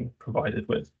we're being provided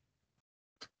with.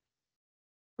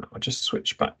 I'll just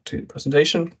switch back to the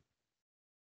presentation.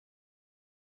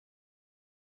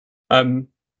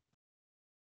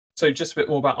 So just a bit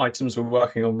more about items we're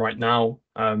working on right now.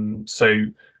 So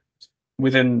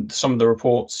within some of the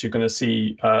reports, you're going to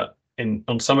see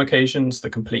on some occasions, the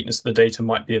completeness of the data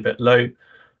might be a bit low.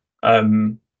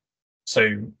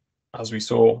 So as we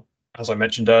saw, as I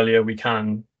mentioned earlier, we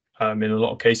can, in a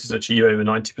lot of cases, achieve over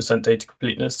 90% data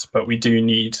completeness, but we do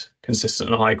need consistent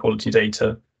and high quality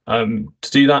data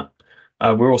to do that.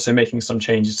 We're also making some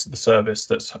changes to the service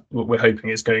that's what we're hoping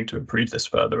is going to improve this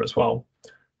further as well.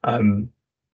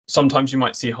 Sometimes you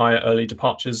might see higher early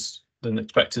departures than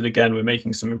expected. Again, we're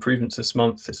making some improvements this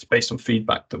month. It's based on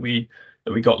feedback that we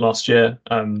got last year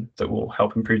that will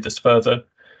help improve this further.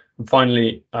 And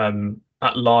finally,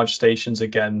 at large stations,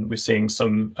 again, we're seeing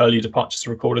some early departures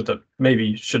recorded that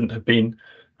maybe shouldn't have been.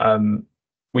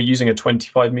 We're using a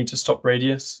 25-meter stop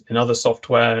radius. In other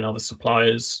software and other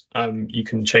suppliers, you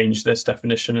can change this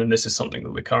definition, and this is something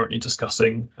that we're currently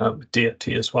discussing with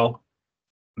DFT as well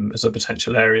as a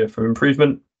potential area for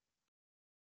improvement.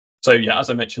 So yeah, as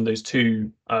I mentioned, those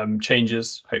 2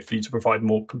 changes, hopefully to provide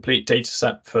more complete data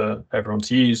set for everyone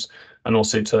to use, and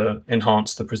also to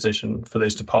enhance the precision for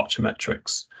those departure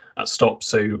metrics at stops.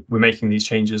 So we're making these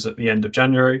changes at the end of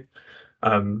January.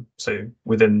 So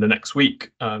within the next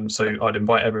week. So I'd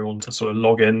invite everyone to sort of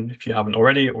log in if you haven't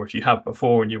already, or if you have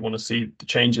before and you want to see the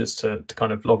changes to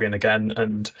kind of log in again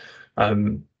and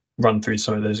run through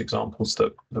some of those examples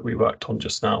that we worked on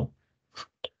just now.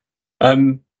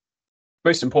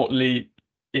 Most importantly,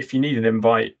 if you need an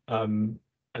invite and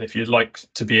if you'd like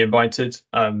to be invited,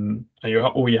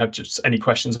 or you have just any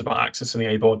questions about accessing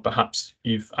the ABOD, perhaps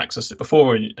you've accessed it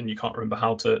before and you can't remember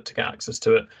how to get access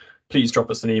to it, please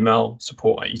drop us an email,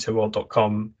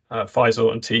 support@etoworld.com.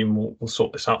 Faisal and team will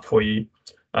sort this out for you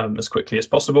as quickly as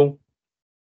possible.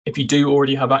 If you do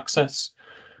already have access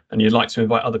and you'd like to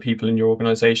invite other people in your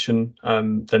organization,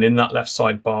 then in that left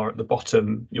sidebar at the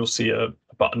bottom, you'll see a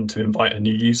button to invite a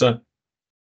new user.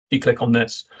 If you click on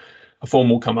this, a form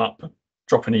will come up,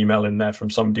 drop an email in there from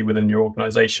somebody within your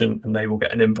organization, and they will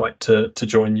get an invite to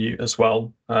join you as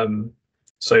well.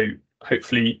 So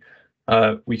hopefully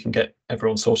we can get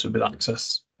everyone sorted with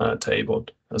access to ABOD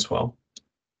as well.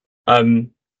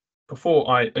 before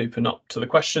I open up to the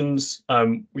questions,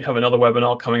 we have another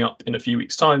webinar coming up in a few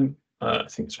weeks' time. I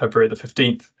think it's February the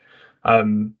 15th.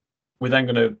 We're then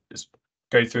going to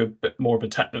go through a bit more of a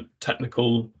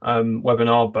technical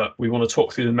webinar, but we want to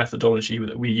talk through the methodology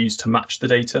that we use to match the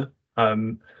data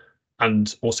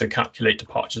and also calculate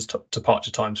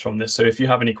departure times from this. So if you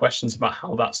have any questions about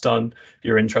how that's done, if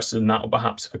you're interested in that, or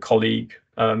perhaps if a colleague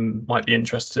might be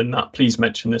interested in that, please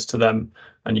mention this to them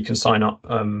and you can sign up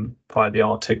via the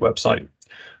RTIG website.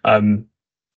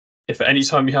 If at any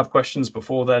time you have questions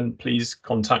before then, please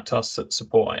contact us at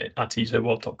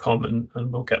support@etoworld.com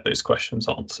and we'll get those questions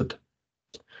answered.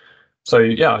 So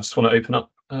yeah, I just want to open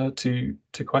up to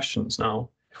questions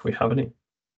now, if we have any.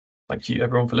 Thank you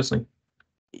everyone for listening.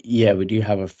 Yeah, we do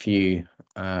have a few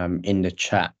in the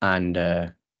chat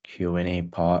and Q&A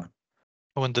part.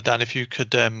 I wonder, Dan, if you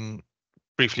could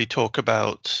briefly talk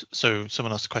about, so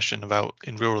someone asked a question about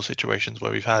in rural situations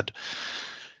where we've had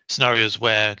scenarios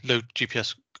where low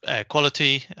GPS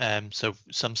quality, so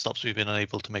some stops we've been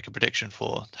unable to make a prediction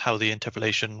for, how the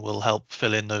interpolation will help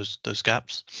fill in those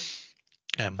gaps.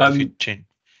 If you change.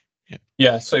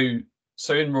 Yeah, so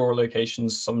in rural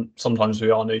locations, sometimes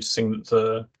we are noticing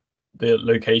that the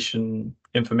location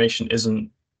information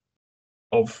isn't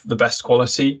of the best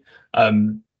quality.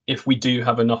 If we do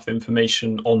have enough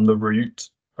information on the route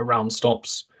around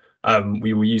stops,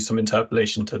 we will use some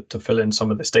interpolation to fill in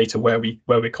some of this data where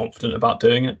we're confident about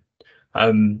doing it.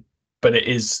 But it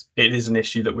is an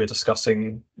issue that we're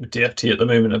discussing with DFT at the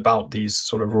moment about these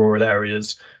sort of rural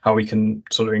areas, how we can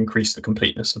sort of increase the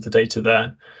completeness of the data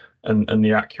there and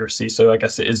the accuracy. So I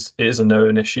guess it is a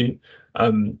known issue,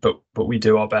 but we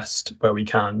do our best where we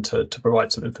can to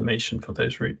provide some information for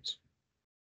those routes.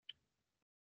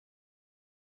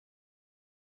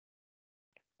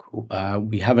 Cool.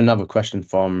 We have another question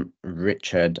from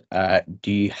Richard.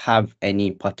 Do you have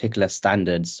any particular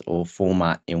standards or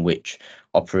format in which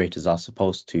operators are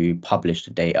supposed to publish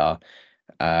the data?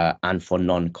 And for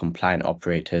non-compliant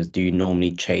operators, do you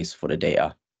normally chase for the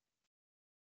data?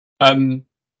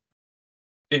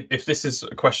 If this is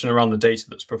a question around the data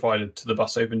that's provided to the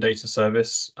Bus Open Data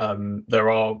service, there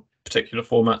are particular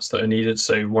formats that are needed.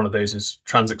 So one of those is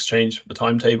TransExchange for the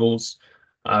timetables,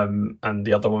 and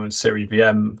the other one is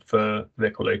SiriVM for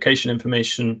vehicle location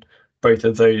information. Both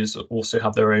of those also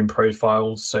have their own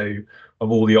profiles. So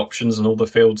of all the options and all the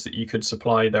fields that you could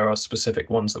supply, there are specific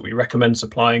ones that we recommend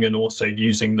supplying and also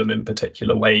using them in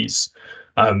particular ways.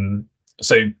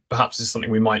 So perhaps it's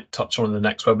something we might touch on in the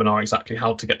next webinar, exactly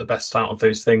how to get the best out of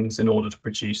those things in order to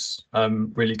produce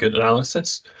really good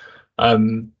analysis.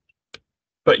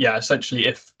 But yeah, essentially,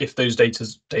 if those data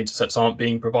sets aren't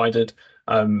being provided,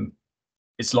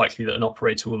 it's likely that an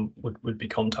operator would be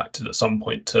contacted at some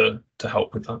point to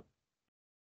help with that.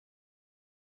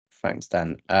 Thanks,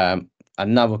 Dan.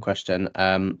 Another question.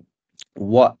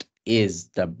 What is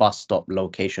the bus stop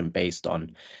location based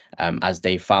on, as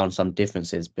they found some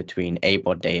differences between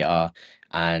ABOD data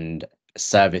and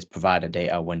service provider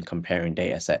data when comparing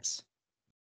data sets?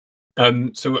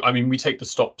 So, I mean, we take the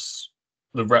stops,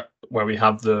 where we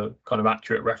have the kind of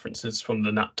accurate references from the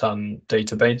NatTun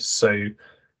database. So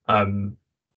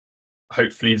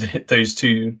hopefully those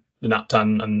two, the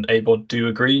NatTun and ABOD, do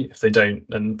agree. If they don't,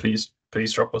 then please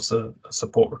drop us a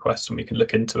support request and we can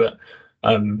look into it.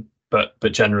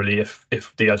 But generally, if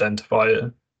the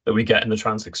identifier that we get in the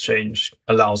TransExchange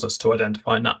allows us to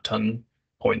identify a NatTun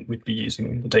point, we'd be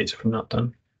using the data from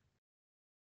NatTun.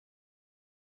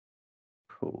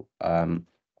 Cool.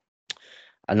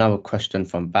 Another question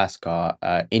from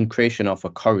Bhaskar. In creation of a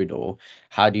corridor,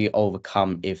 how do you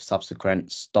overcome if subsequent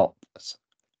stops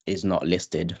is not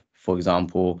listed? For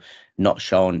example, not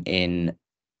shown in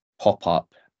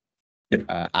pop-up,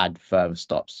 add further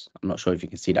stops. I'm not sure if you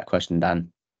can see that question, Dan.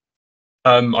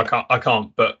 I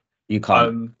can't, but you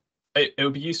can't. It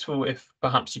would be useful if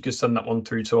perhaps you could send that one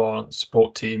through to our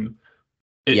support team.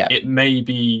 It may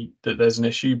be that there's an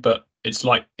issue, but it's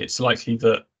likely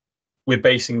that we're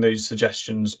basing those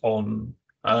suggestions on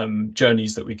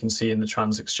journeys that we can see in the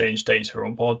TransExchange data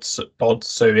on BODS.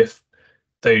 So if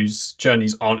those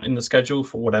journeys aren't in the schedule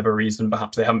for whatever reason,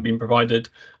 perhaps they haven't been provided,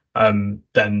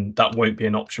 then that won't be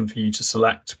an option for you to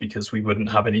select because we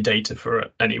wouldn't have any data for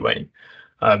it anyway.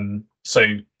 So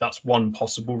that's one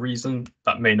possible reason.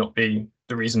 That may not be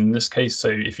the reason in this case. So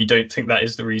if you don't think that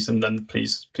is the reason, then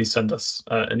please send us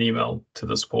an email to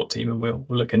the support team and we'll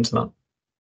look into that.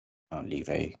 I'll leave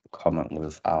a comment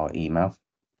with our email.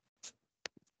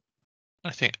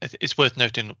 I think it's worth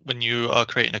noting when you are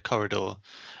creating a corridor,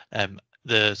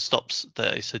 the stops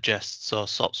that it suggests are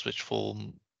stops which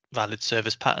form valid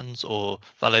service patterns or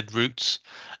valid routes.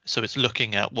 So it's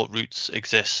looking at what routes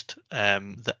exist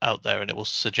out there, and it will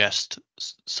suggest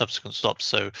subsequent stops.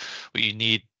 So what you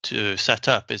need to set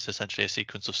up is essentially a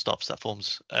sequence of stops that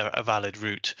forms a valid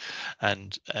route,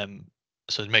 and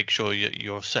so make sure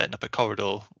you're setting up a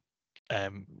corridor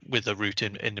with a route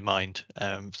in mind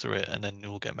through it, and then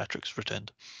you'll get metrics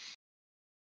returned.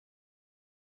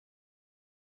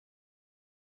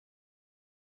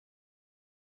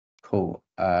 Cool.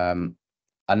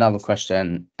 Another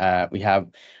question we have,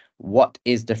 what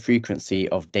is the frequency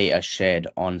of data shared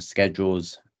on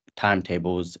schedules,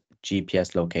 timetables,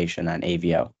 GPS location, and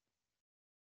AVL?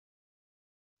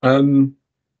 I'm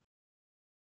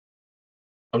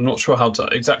not sure how to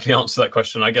exactly answer that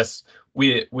question. I guess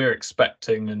we're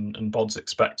expecting, and BODS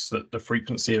expects, that the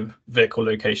frequency of vehicle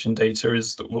location data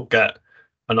is that we'll get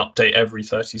an update every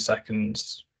 30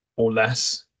 seconds or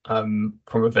less from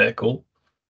a vehicle.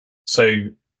 So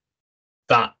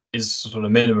that is sort of a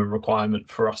minimum requirement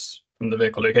for us from the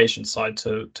vehicle location side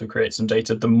to create some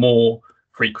data. The more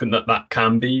frequent that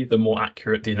can be, the more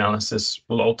accurate the analysis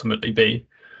will ultimately be.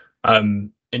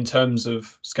 In terms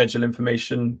of schedule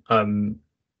information,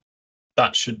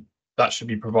 that should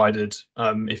be provided.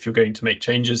 If you're going to make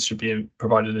changes, should be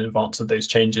provided in advance of those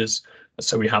changes,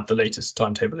 so we have the latest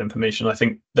timetable information. I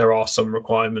think there are some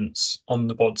requirements on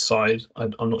the BOD side.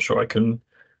 I'm not sure I can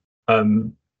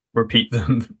repeat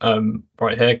them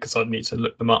right here because I'd need to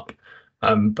look them up.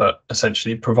 But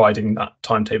essentially providing that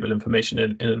timetable information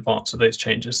in advance of those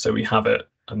changes, so we have it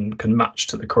and can match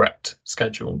to the correct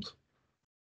schedules.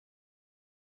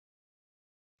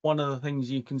 One of the things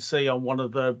you can see on one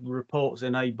of the reports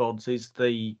in ABODS is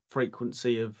the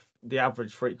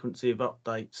average frequency of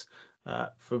updates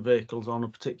for vehicles on a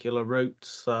particular route.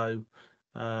 So,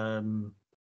 perhaps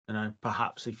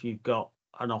if you've got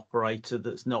an operator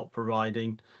that's not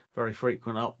providing very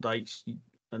frequent updates,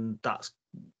 and that's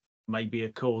maybe a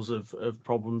cause of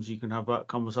problems, you can have that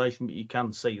conversation, but you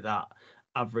can see that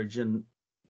average. And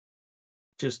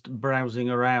just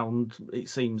browsing around, it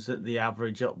seems that the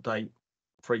average update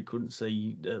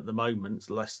frequency at the moment is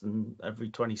less than every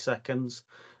 20 seconds.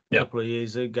 A couple of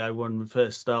years ago when we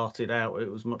first started out, it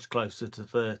was much closer to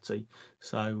 30.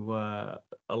 So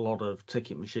a lot of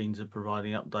ticket machines are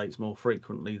providing updates more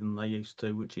frequently than they used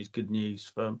to, which is good news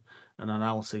from an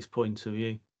analysis point of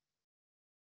view.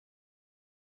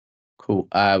 Cool.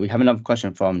 We have another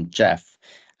question from Jeff.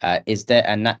 Is there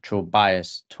a natural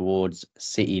bias towards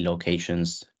city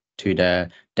locations to the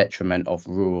detriment of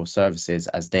rural services,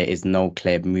 as there is no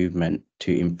clear movement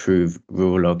to improve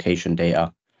rural location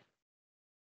data?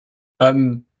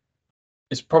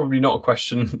 It's probably not a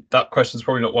question. That question is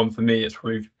probably not one for me. It's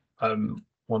probably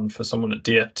one for someone at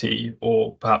DFT,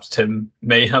 or perhaps Tim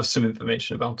may have some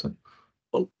information about it.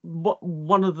 Well,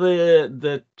 one of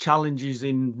the challenges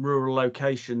in rural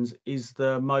locations is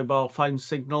the mobile phone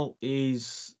signal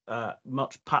is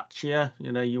much patchier.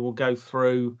 You will go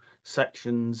through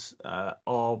sections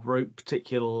of route,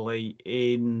 particularly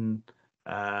in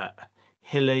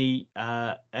hilly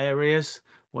areas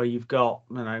where you've got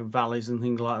valleys and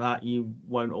things like that. You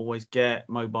won't always get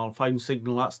mobile phone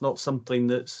signal. That's not something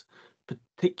that's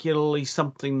particularly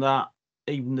something that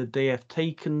even the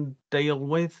DFT can deal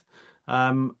with.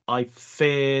 I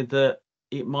fear that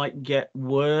it might get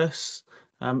worse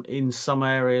in some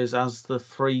areas as the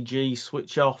 3G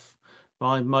switch off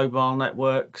by mobile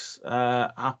networks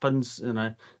happens.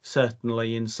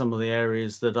 Certainly in some of the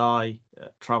areas that I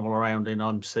travel around in,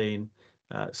 I'm seeing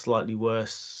slightly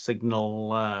worse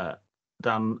signal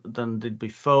than did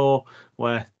before,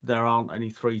 where there aren't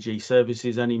any 3G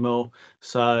services anymore.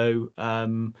 So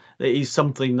it is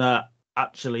something that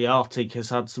actually Arctic has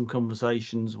had some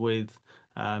conversations with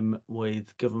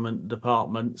government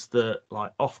departments that,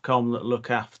 like Ofcom, that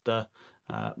look after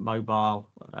mobile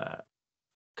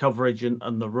coverage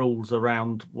and the rules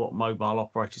around what mobile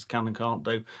operators can and can't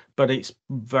do. But it's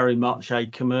very much a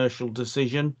commercial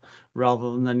decision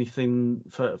rather than anything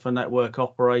for network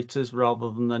operators,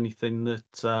 rather than anything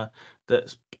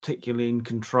that's particularly in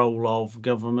control of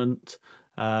government.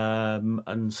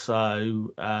 And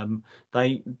so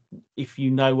if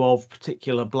you know of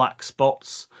particular black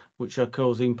spots which are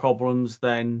causing problems,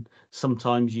 then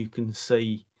sometimes you can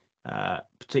see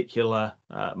particular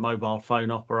mobile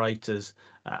phone operators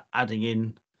adding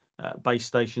in base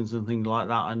stations and things like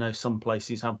that. I know some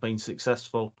places have been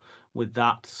successful with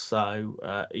that,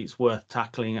 so it's worth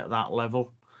tackling at that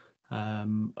level.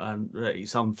 And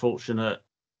it's unfortunate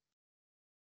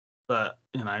that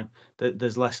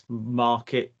there's less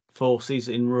market forces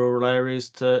in rural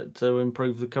areas to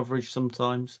improve the coverage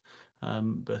sometimes,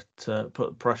 but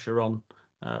put pressure on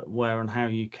where and how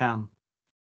you can.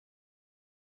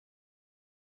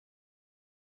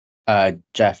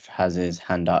 Jeff has his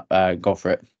hand up. Go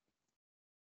for it.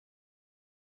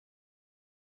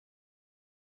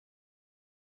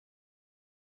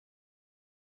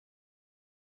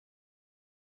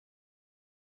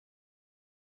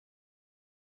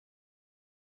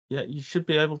 Yeah, you should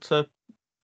be able to.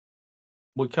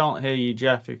 We can't hear you,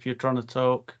 Jeff, if you're trying to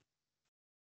talk.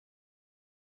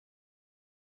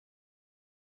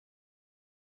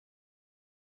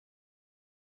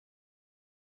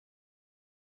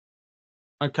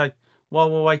 Okay,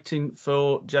 while we're waiting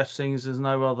for Jeff, seeing as there's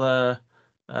no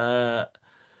other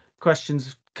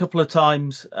questions, a couple of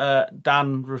times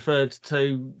Dan referred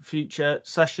to future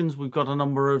sessions. We've got a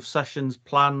number of sessions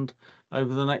planned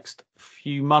over the next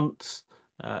few months.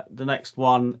 The next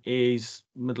one is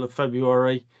middle of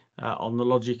February on the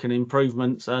logic and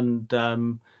improvements, and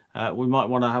we might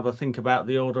want to have a think about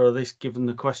the order of this given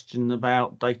the question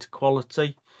about data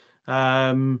quality.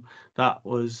 That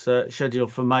was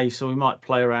scheduled for May, so we might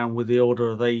play around with the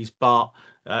order of these, but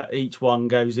each one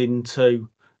goes into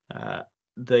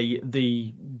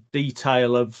the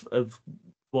detail of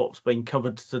what's been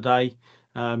covered today.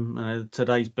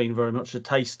 Today's been very much a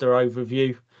taster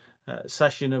overview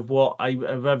session of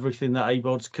everything that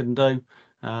ABODs can do,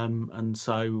 and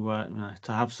so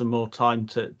to have some more time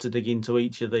to dig into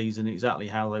each of these and exactly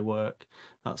how they work,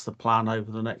 that's the plan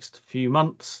over the next few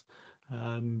months.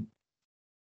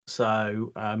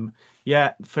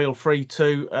 Yeah, feel free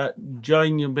to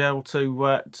join. You'll be able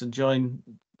to join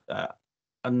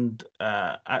and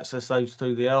access those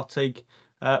through the RTIG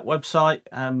website.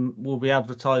 We'll be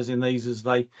advertising these as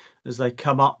they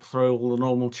come up through all the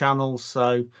normal channels,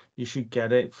 so you should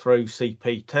get it through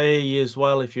CPT as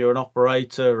well if you're an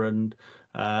operator, and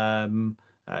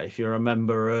if you're a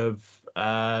member of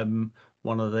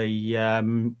one of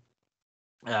the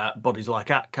bodies like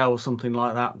ATCO or something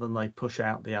like that, then they push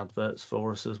out the adverts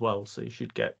for us as well, so you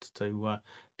should get to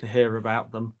hear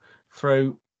about them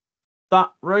through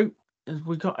that route. Have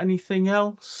we got anything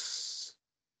else?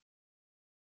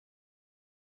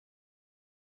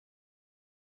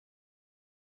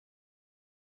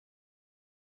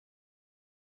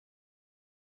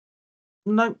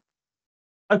 No.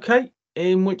 Okay,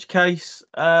 in which case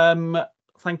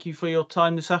thank you for your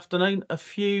time this afternoon. A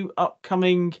few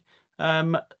upcoming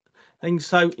things.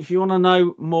 So if you want to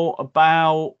know more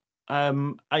about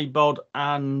ABOD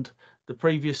and the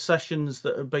previous sessions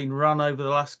that have been run over the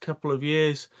last couple of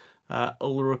years,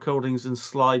 all the recordings and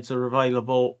slides are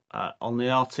available on the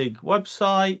RTIG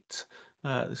website.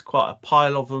 There's quite a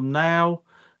pile of them now.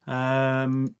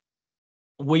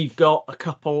 We've got a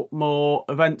couple more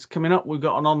events coming up. We've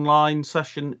got an online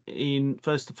session in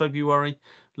 1st of February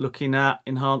looking at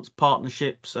enhanced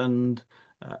partnerships and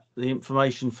the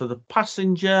information for the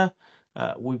passenger.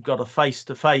 We've got a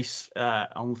face-to-face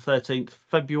on 13th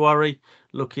February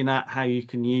looking at how you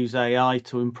can use AI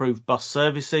to improve bus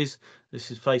services.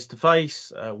 This is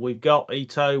face-to-face. We've got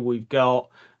Ito, we've got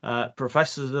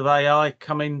professors of AI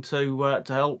coming to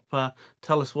help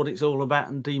tell us what it's all about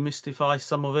and demystify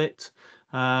some of it,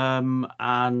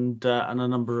 and a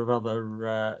number of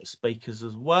other speakers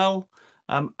as well.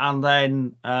 And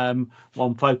then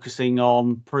one focusing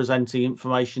on presenting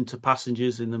information to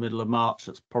passengers in the middle of March.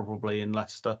 That's probably in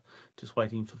Leicester, just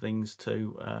waiting for things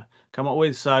to come up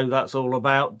with. So that's all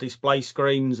about display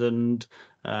screens and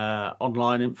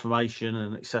online information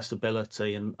and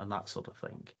accessibility and that sort of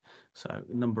thing. So a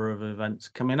number of events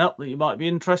coming up that you might be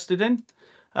interested in.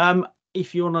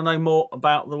 If you want to know more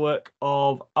about the work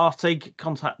of RTIG,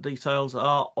 contact details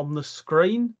are on the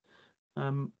screen.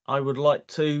 I would like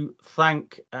to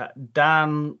thank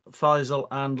Dan, Faisal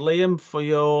and Liam for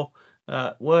your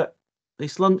work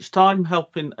this lunchtime,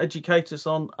 helping educate us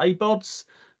on ABODs,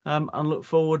 and look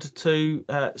forward to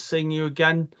seeing you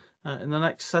again in the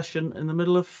next session in the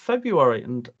middle of February.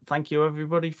 And thank you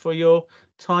everybody for your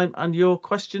time and your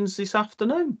questions this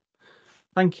afternoon.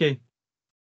 Thank you.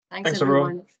 Thanks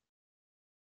everyone.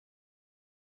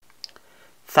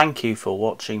 Thank you for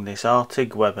watching this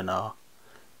RTIG webinar.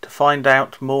 To find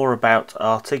out more about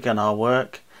RTIG and our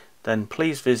work, then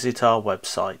please visit our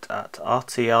website at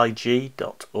rtig.org.uk.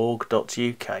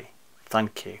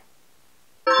 Thank you.